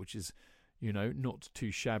 4, which is, not too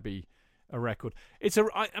shabby a record.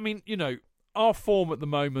 Our form at the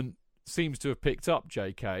moment seems to have picked up,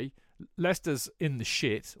 JK. Leicester's in the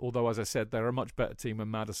shit, although, as I said, they're a much better team when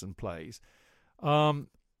Maddison plays. One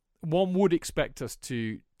would expect us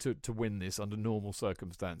to win this under normal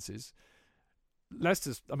circumstances.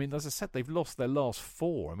 Leicester's, as I said, they've lost their last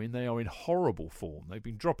 4. They are in horrible form. They've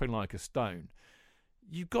been dropping like a stone.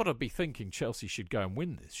 You've got to be thinking Chelsea should go and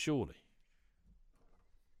win this, surely.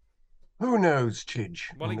 Who knows,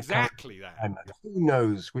 Chidge? Well, exactly that. Who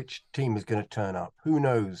knows which team is going to turn up? Who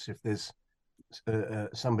knows if there's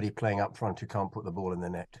somebody playing up front who can't put the ball in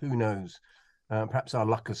the net? Who knows? Perhaps our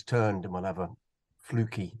luck has turned and we'll have a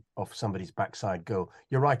fluky off somebody's backside goal.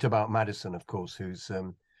 You're right about Maddison, of course, who's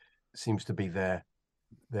seems to be their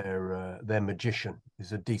magician.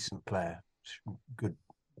 He's a decent player, good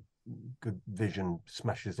good vision,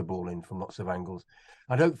 smashes the ball in from lots of angles.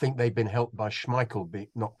 I don't think they've been helped by Schmeichel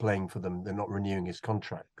not playing for them. They're not renewing his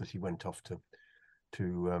contract because he went off to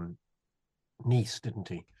Nice, didn't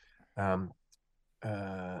he? And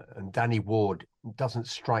Danny Ward doesn't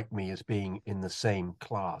strike me as being in the same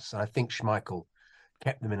class. And I think Schmeichel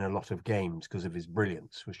kept them in a lot of games because of his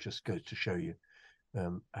brilliance, which just goes to show you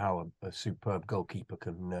how a superb goalkeeper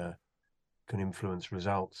can influence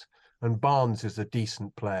results. And Barnes is a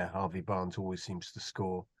decent player. Harvey Barnes always seems to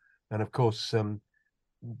score. And of course,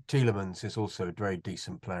 Tielemans is also a very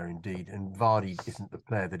decent player indeed. And Vardy isn't the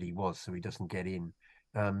player that he was, so he doesn't get in.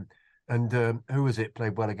 And who was it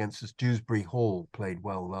played well against us? Dewsbury Hall played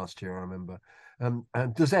well last year, I remember. And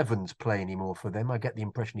does Evans play anymore for them? I get the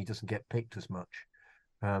impression he doesn't get picked as much.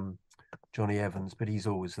 Johnny Evans, but he's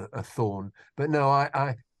always a thorn. But no,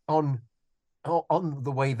 I on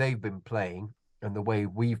the way they've been playing and the way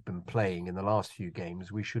we've been playing in the last few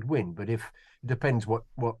games, we should win. But it depends what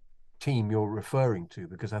team you're referring to,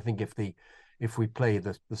 because I think if we play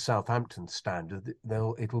the Southampton standard,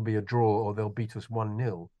 it'll be a draw or they'll beat us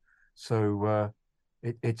 1-0. So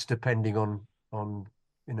it's depending on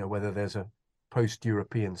whether there's a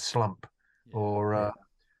post-European slump or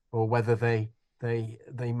whether they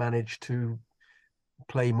manage to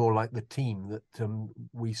play more like the team that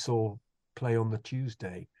we saw play on the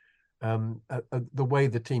Tuesday. The way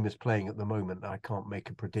the team is playing at the moment, I can't make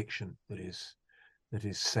a prediction that is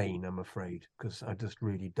sane, I'm afraid, because I just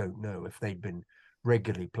really don't know. If they'd been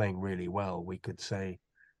regularly playing really well, we could say,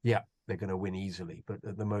 yeah, they're going to win easily. But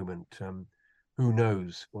at the moment, who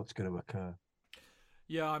knows what's going to occur?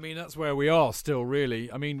 Yeah, I mean, that's where we are still,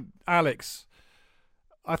 really. I mean, Alex,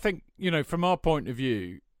 I think, from our point of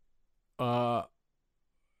view, it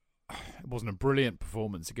wasn't a brilliant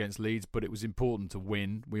performance against Leeds, but it was important to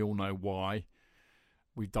win. We all know why.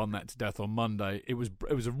 We've done that to death on Monday. It was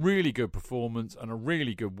a really good performance and a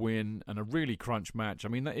really good win and a really crunch match. I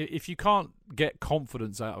mean, if you can't get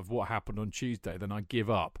confidence out of what happened on Tuesday, then I give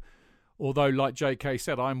up. Although, like JK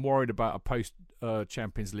said, I'm worried about a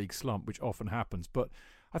post-Champions League slump, which often happens. But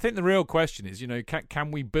I think the real question is,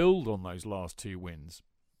 can we build on those last two wins?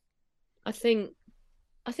 I think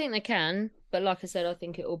they can, but like I said, I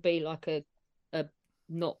think it will be like a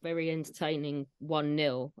not very entertaining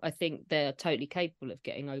 1-0. I think they're totally capable of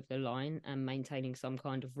getting over the line and maintaining some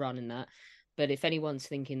kind of run in that. But if anyone's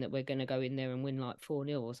thinking that we're going to go in there and win like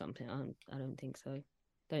 4-0 or something, I don't think so.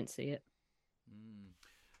 Don't see it.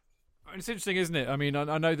 It's interesting, isn't it? I mean,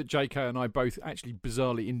 I know that JK and I both actually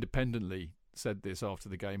bizarrely independently said this after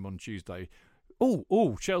the game on Tuesday.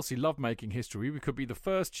 Oh, Chelsea love making history. We could be the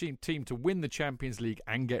first team to win the Champions League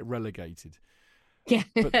and get relegated. Yeah.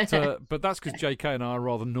 But that's because JK and I are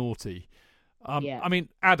rather naughty. Yeah. I mean,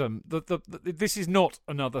 Adam, this is not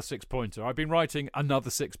another 6-pointer. I've been writing another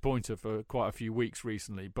 6-pointer for quite a few weeks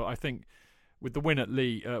recently, but I think with the win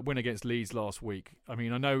against Leeds last week, I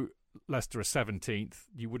mean, I know Leicester are 17th.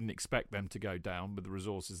 You wouldn't expect them to go down with the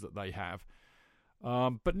resources that they have.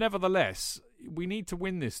 But nevertheless, we need to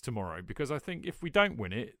win this tomorrow, because I think if we don't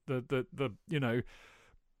win it,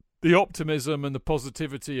 the optimism and the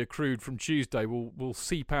positivity accrued from Tuesday will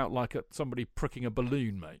seep out like somebody pricking a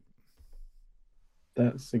balloon, mate.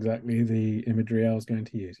 That's exactly the imagery I was going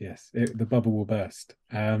to use. Yes, the bubble will burst.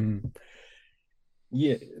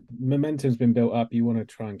 Yeah, momentum's been built up. You want to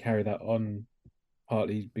try and carry that on,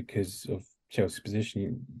 partly because of Chelsea's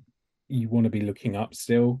position. You want to be looking up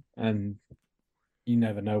still, and you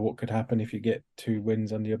never know what could happen if you get 2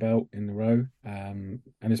 wins under your belt in a row. And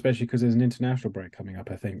especially because there's an international break coming up,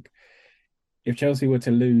 I think. If Chelsea were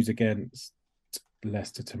to lose against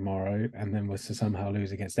Leicester tomorrow and then was to somehow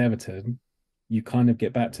lose against Everton, you kind of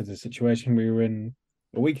get back to the situation we were in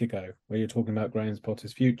a week ago, where you're talking about Graham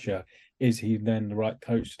Potter's future. Is he then the right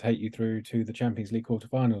coach to take you through to the Champions League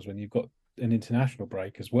quarterfinals when you've got an international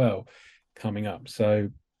break as well coming up? So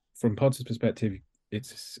from Potter's perspective,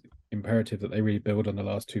 it's imperative that they really build on the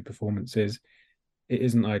last 2 performances. It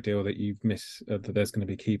isn't ideal that you've missed that there's going to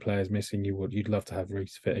be key players missing. You'd love to have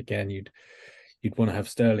Reece fit again. You'd want to have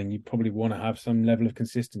Sterling. You'd probably want to have some level of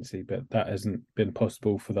consistency, but that hasn't been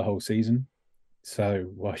possible for the whole season. So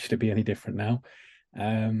why should it be any different now?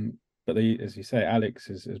 But as you say, Alex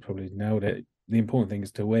has probably nailed it. The important thing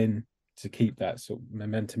is to win, to keep that sort of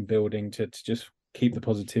momentum building, to just keep the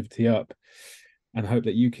positivity up, and hope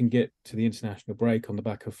that you can get to the international break on the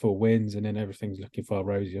back of 4 wins, and then everything's looking far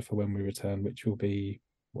rosier for when we return, which will be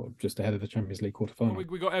just ahead of the Champions League quarterfinal. Well,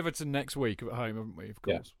 we got Everton next week at home, haven't we? Of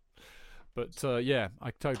course. Yeah. But yeah,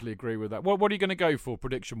 I totally agree with that. What are you going to go for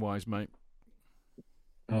prediction-wise, mate?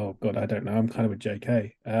 Oh God, I don't know. I'm kind of with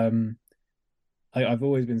JK. I've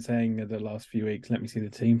always been saying the last few weeks, let me see the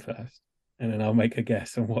team first, and then I'll make a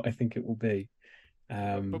guess on what I think it will be.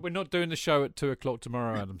 But we're not doing the show at 2:00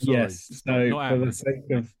 tomorrow, Adam. Sorry. Yes. So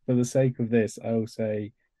for the sake of this, I will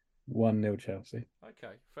say 1-0 Chelsea.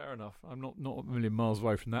 Okay, fair enough. I'm not a million miles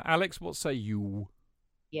away from that. Alex, what say you?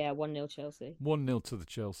 Yeah, 1-0 Chelsea. 1-0 to the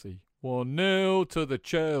Chelsea. 1-0 to the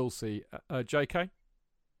Chelsea. JK?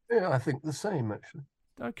 Yeah, I think the same actually.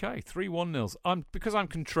 Okay, 3-1-0s. Because I'm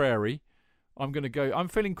contrary. I'm going to go. I'm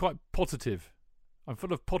feeling quite positive. I'm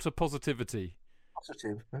full of Potter positivity.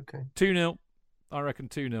 Positive. Okay. 2-0. I reckon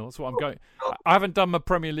 2-0. That's what I'm going. I haven't done my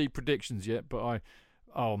Premier League predictions yet, but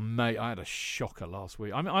oh mate, I had a shocker last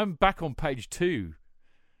week. I'm back on page 2.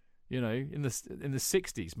 You know, in the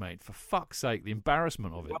 60s, mate. For fuck's sake, the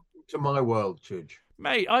embarrassment of it. Welcome to my world, Chidge.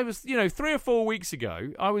 Mate, I was, 3 or 4 weeks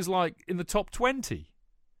ago, I was like in the top 20,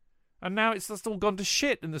 and now it's just all gone to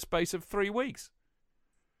shit in the space of 3 weeks.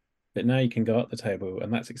 But now you can go up the table,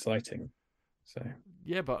 and that's exciting. So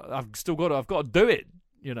yeah, but I've got to do it.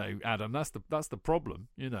 Adam, that's the problem.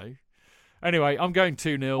 Anyway, I'm going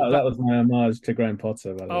 2-0. Oh, that was my homage to Graham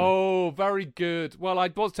Potter, by the way. Oh, very good. Well, I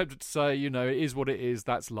was tempted to say, it is what it is.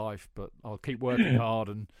 That's life. But I'll keep working hard,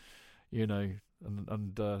 and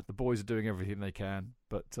the boys are doing everything they can.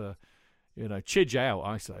 But Chidge out,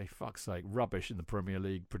 I say. Fuck's sake, rubbish in the Premier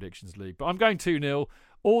League predictions league. But I'm going 2-0.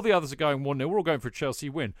 All the others are going 1-0. We're all going for a Chelsea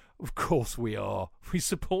win. Of course we are. We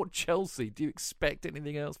support Chelsea. Do you expect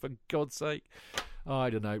anything else? For God's sake.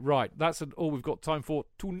 I don't know. Right, that's all we've got time for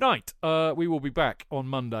tonight. We will be back on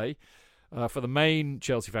Monday for the main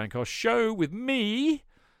Chelsea Fancast show with me,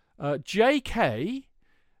 JK.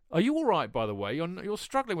 Are you all right, by the way? You're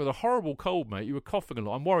struggling with a horrible cold, mate. You were coughing a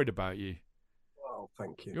lot. I'm worried about you. Oh,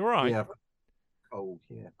 thank you. You're all right? Yeah, cold.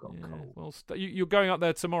 Yeah, I've got cold. Well, you're going up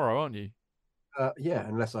there tomorrow, aren't you? Yeah,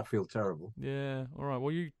 unless I feel terrible. Yeah, all right.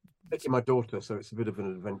 Well, taking my daughter, so it's a bit of an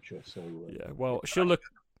adventure. So yeah, well, she'll look.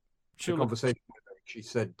 Conversation. She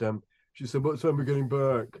said, what time are we getting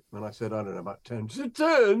back? And I said, I don't know, about 10. She said,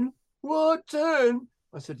 10? What, 10?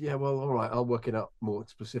 I said, yeah, well, all right, I'll work it out more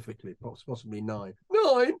specifically, possibly 9.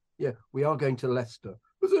 9? Yeah, we are going to Leicester.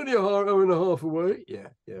 It's only an hour and a half away. Yeah,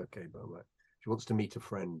 okay, but all right. She wants to meet a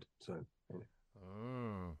friend, so. Yeah.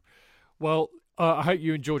 Oh. Well, I hope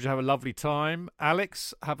you and Georgia have a lovely time.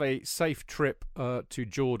 Alex, have a safe trip to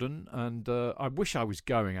Jordan. And I wish I was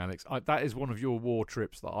going, Alex. That is one of your war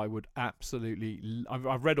trips that I would absolutely...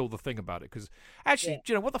 I've read all the thing about it. Because actually,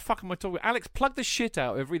 do you know, what the fuck am I talking about? Alex, plug the shit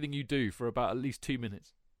out of everything you do for about at least 2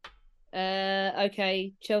 minutes.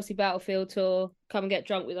 Okay, Chelsea Battlefield Tour. Come and get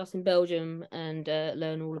drunk with us in Belgium and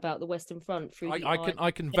learn all about the Western Front.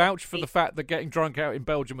 I can vouch for the fact that getting drunk out in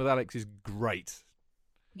Belgium with Alex is great.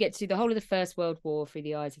 You get to see the whole of the First World War through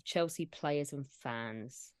the eyes of Chelsea players and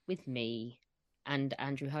fans with me and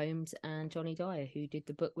Andrew Holmes and Johnny Dyer, who did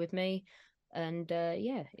the book with me. And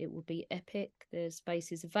it will be epic. There's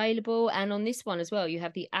spaces available. And on this one as well, you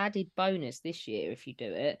have the added bonus this year if you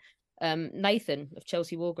do it. Nathan of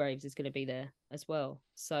Chelsea Wargraves is going to be there as well.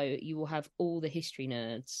 So you will have all the history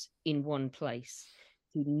nerds in one place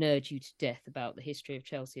who nerd you to death about the history of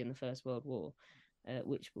Chelsea in the First World War,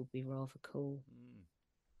 which will be rather cool.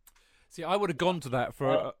 See, I would have gone to that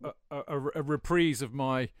for a reprise of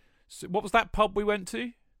my... What was that pub we went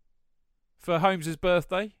to for Holmes's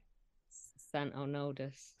birthday? Sant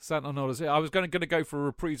Arnoldus. Sant Arnoldus. Yeah, I was going to go for a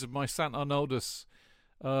reprise of my Sant Arnoldus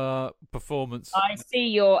performance. I see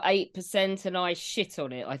your 8% and I shit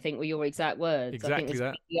on it, I think were your exact words. Exactly, I think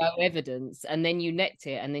that. Video evidence, and then you necked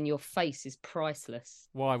it, and then your face is priceless.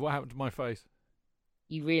 Why? What happened to my face?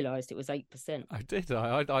 You realised it was 8%. I did.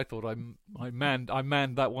 I thought I manned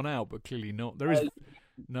that one out, but clearly not. There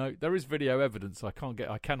is video evidence. I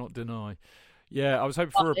cannot deny. Yeah, I was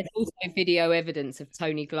hoping for. There's also video evidence of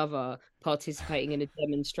Tony Glover participating in a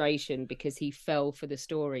demonstration because he fell for the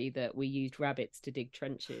story that we used rabbits to dig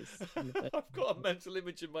trenches. I've got a mental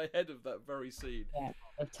image in my head of that very scene. Yeah,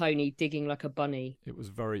 of Tony digging like a bunny. It was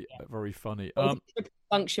very funny.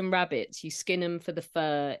 Function rabbits. You skin them for the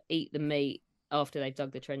fur, eat the meat after they've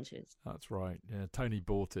dug the trenches. That's right. Yeah, Tony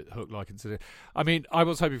bought it, hook, line, and sinker. I mean, I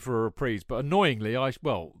was hoping for a reprise, but annoyingly,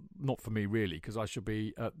 not for me really, because I should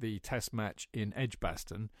be at the test match in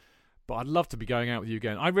Edgbaston. But I'd love to be going out with you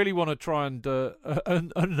again. I really want to try and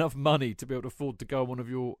earn enough money to be able to afford to go on one of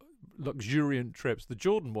your luxuriant trips. The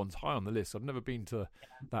Jordan one's high on the list. I've never been to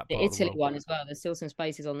that part the of the Italy world. one as well. There's still some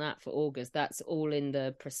spaces on that for August. That's all in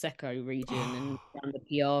the Prosecco region and around the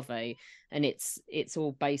Piave, and it's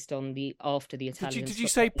all based on after the Italian. Did you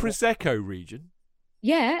say Prosecco region?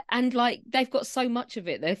 Yeah, and like they've got so much of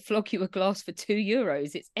it, they flog you a glass for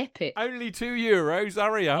 €2. It's epic. Only €2.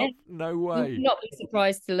 Hurry up! Yeah. No You way. would not be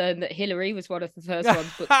surprised to learn that Hillary was one of the first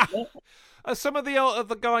ones booked. Some of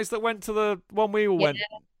the guys that went to the one we all went.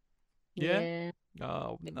 Yeah. Yeah.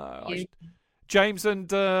 Oh no. James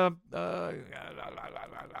and oh,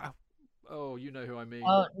 you know who I mean.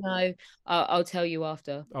 Oh no, I'll tell you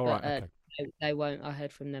after. All right. Okay. No, they won't. I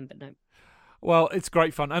heard from them, but no. Well, it's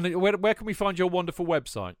great fun. And where can we find your wonderful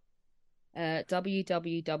website?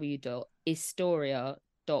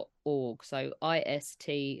 www.istoria.org. So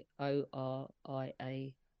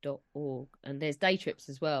ISTORIA.org. And there's day trips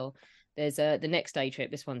as well. There's the next day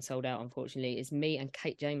trip. This one sold out, unfortunately. Is me and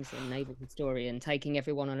Kate Jameson, naval historian, taking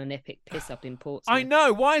everyone on an epic piss up in Portsmouth. I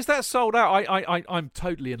know. Why is that sold out? I'm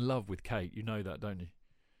totally in love with Kate. You know that, don't you?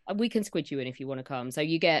 We can squid you in if you want to come. So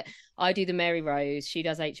I do the Mary Rose, she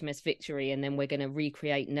does HMS Victory, and then we're going to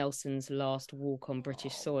recreate Nelson's last walk on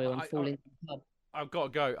British soil and fall into the pub. I've got to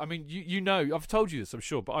go. I mean, you know, I've told you this, I'm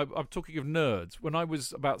sure, but I'm talking of nerds. When I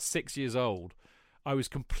was about 6 years old, I was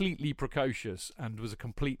completely precocious and was a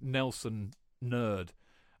complete Nelson nerd.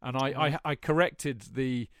 And I corrected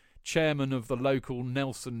the chairman of the local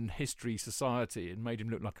Nelson History Society and made him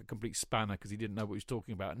look like a complete spanner because he didn't know what he was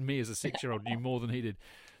talking about. And me as a 6-year-old knew more than he did.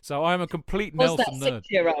 So I'm a complete Nelson nerd.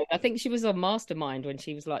 6-year-old? I think she was on Mastermind when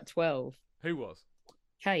she was like 12. Who was?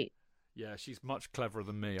 Kate. Yeah, she's much cleverer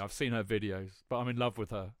than me. I've seen her videos, but I'm in love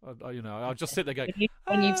with her. I'll just sit there going...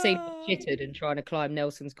 When you've seen her chittered and trying to climb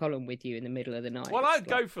Nelson's column with you in the middle of the night. Well, I'd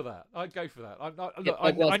go for that.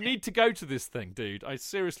 I need to go to this thing, dude. I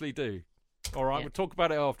seriously do. All right, we'll talk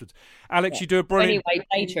about it afterwards. Alex, you do a brilliant... Anyway,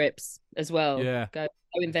 day trips as well. Yeah. Go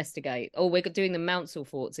investigate. Oh, we're doing the Mounsell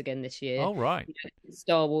forts again this year. Oh, right.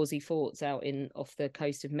 Star Warsy forts out off the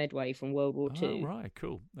coast of Medway from World War II. Oh, right,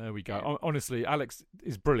 cool. There we go. Yeah. Honestly, Alex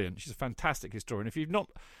is brilliant. She's a fantastic historian. If you've not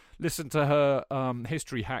listened to her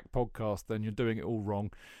History Hack podcast, then you're doing it all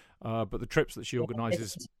wrong. But the trips that she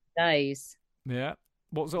organises... Days. Yeah.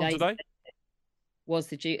 What was it on today? Was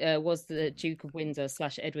the Duke of Windsor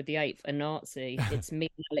 / Edward VIII a Nazi? It's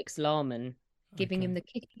me and Alex Larman giving him the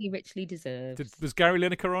kick he richly deserves. Was Gary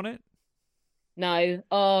Lineker on it? No.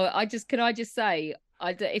 Oh, can I just say,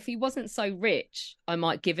 if he wasn't so rich, I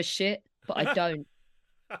might give a shit, but I don't.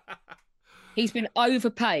 He's been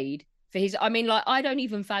overpaid for his... I mean, like, I don't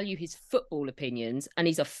even value his football opinions, and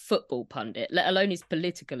he's a football pundit, let alone his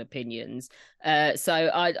political opinions.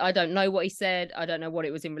 So I don't know what he said. I don't know what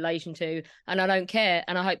it was in relation to, and I don't care.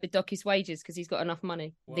 And I hope they dock his wages because he's got enough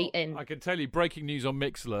money. Well, the end. I can tell you, breaking news on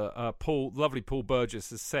Mixlr, lovely Paul Burgess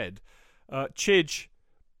has said, Chidge,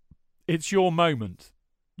 it's your moment.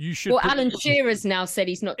 You should... Well, Alan Shearer's now said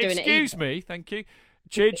he's not doing it either. Excuse me, thank you.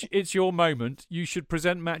 Chidge, it's your moment. You should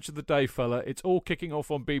present Match of the Day, fella. It's all kicking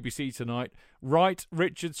off on BBC tonight. Wright,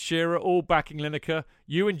 Richards, Shearer, all backing Lineker.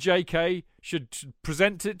 You and JK should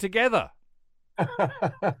present it together.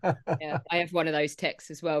 Yeah, I have one of those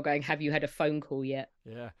texts as well going, have you had a phone call yet?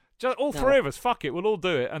 Yeah. Just all three of us, fuck it, we'll all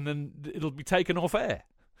do it, and then it'll be taken off air.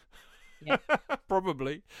 Yeah.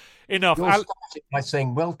 Probably. Enough. By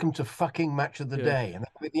saying, welcome to fucking Match of the Day. And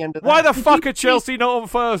that'll be the end of that. Why the fuck are Chelsea not on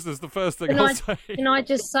first is the first thing I'll say. Can I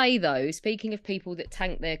just say, though, speaking of people that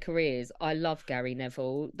tank their careers, I love Gary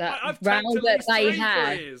Neville. That row that they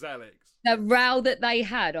had. Alex. The row that they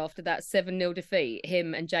had after that 7-0 defeat,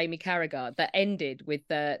 him and Jamie Carragher, that ended with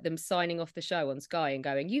them signing off the show on Sky and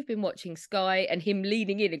going, you've been watching Sky, and him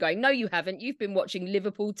leaning in and going, no, you haven't. You've been watching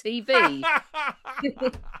Liverpool TV.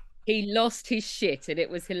 He lost his shit, and it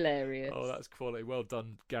was hilarious. Oh, that's quality. Well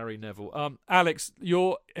done, Gary Neville. Alex,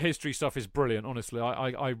 your history stuff is brilliant, honestly.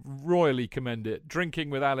 I royally commend it.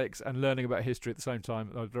 Drinking with Alex and learning about history at the same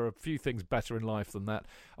time, there are a few things better in life than that.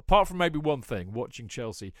 Apart from maybe one thing, watching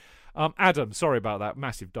Chelsea. Adam, sorry about that.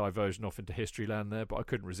 Massive diversion off into history land there, but I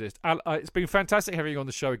couldn't resist. It's been fantastic having you on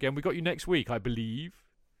the show again. We got you next week, I believe.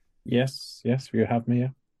 Yes, you have me, yeah.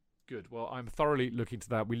 Good. Well, I'm thoroughly looking to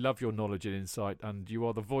that. We love your knowledge and insight, and you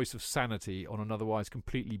are the voice of sanity on an otherwise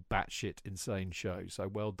completely batshit insane show. So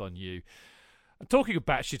well done, you. And talking of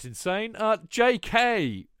batshit insane,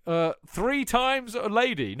 JK, 3 times a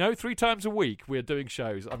lady. No, 3 times a week we're doing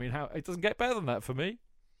shows. I mean, it doesn't get better than that for me.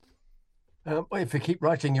 Well, if you keep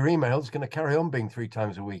writing your emails, it's going to carry on being 3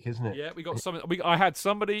 times a week, isn't it? Yeah, we got something. I had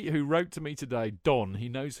somebody who wrote to me today, Don. He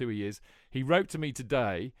knows who he is. He wrote to me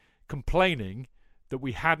today complaining that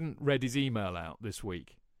we hadn't read his email out this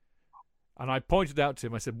week. And I pointed out to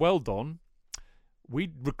him, I said, well, Don,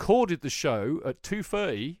 we recorded the show at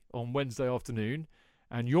 2:30 on Wednesday afternoon,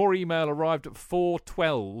 and your email arrived at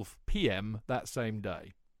 4:12 p.m. that same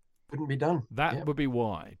day. Couldn't be done. That would be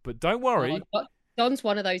why. But don't worry. Don's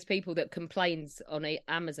one of those people that complains on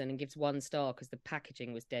Amazon and gives 1 star because the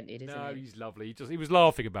packaging was dented, isn't No, it? he's lovely. He was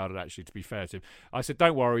laughing about it, actually, to be fair to him. I said,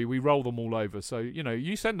 don't worry, we roll them all over. So,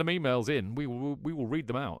 you send them emails in, we will read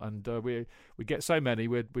them out. And we get so many,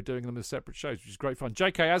 we're doing them as separate shows, which is great fun.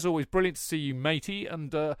 JK, as always, brilliant to see you, matey,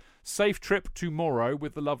 and safe trip tomorrow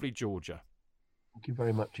with the lovely Georgia. Thank you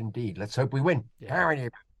very much indeed. Let's hope we win. Yeah.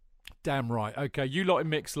 Damn right. Okay, you lot in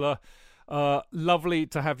Mixlr. Lovely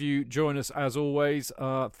to have you join us as always.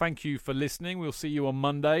 Thank you for listening. We'll see you on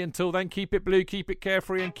Monday. Until then, keep it blue, keep it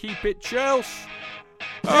carefree, and keep it Chelsea.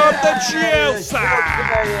 Up the Chelsea!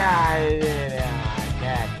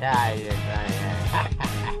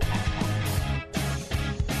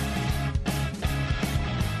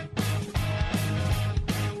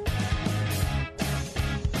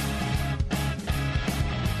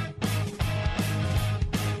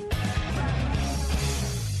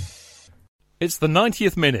 It's the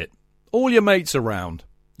 90th minute. All your mates around.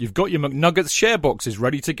 You've got your McNuggets share boxes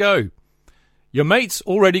ready to go. Your mates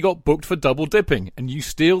already got booked for double dipping, and you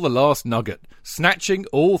steal the last nugget, snatching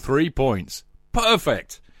all 3 points.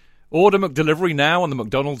 Perfect. Order McDelivery now on the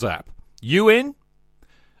McDonald's app. You in?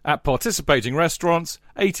 At participating restaurants,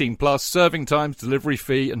 18 plus, serving times, delivery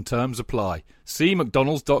fee and terms apply. See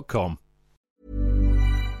mcdonalds.com.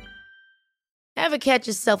 Ever catch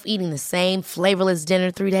yourself eating the same flavorless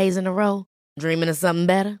dinner 3 days in a row? Dreaming of something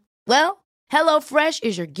better? Well, HelloFresh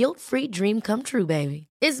is your guilt-free dream come true, baby.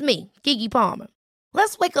 It's me, Keke Palmer.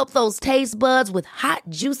 Let's wake up those taste buds with hot,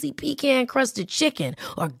 juicy pecan-crusted chicken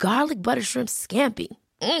or garlic butter shrimp scampi.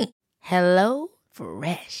 Hello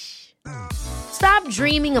Fresh. Stop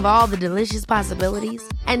dreaming of all the delicious possibilities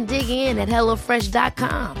and dig in at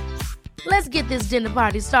HelloFresh.com. Let's get this dinner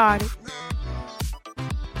party started.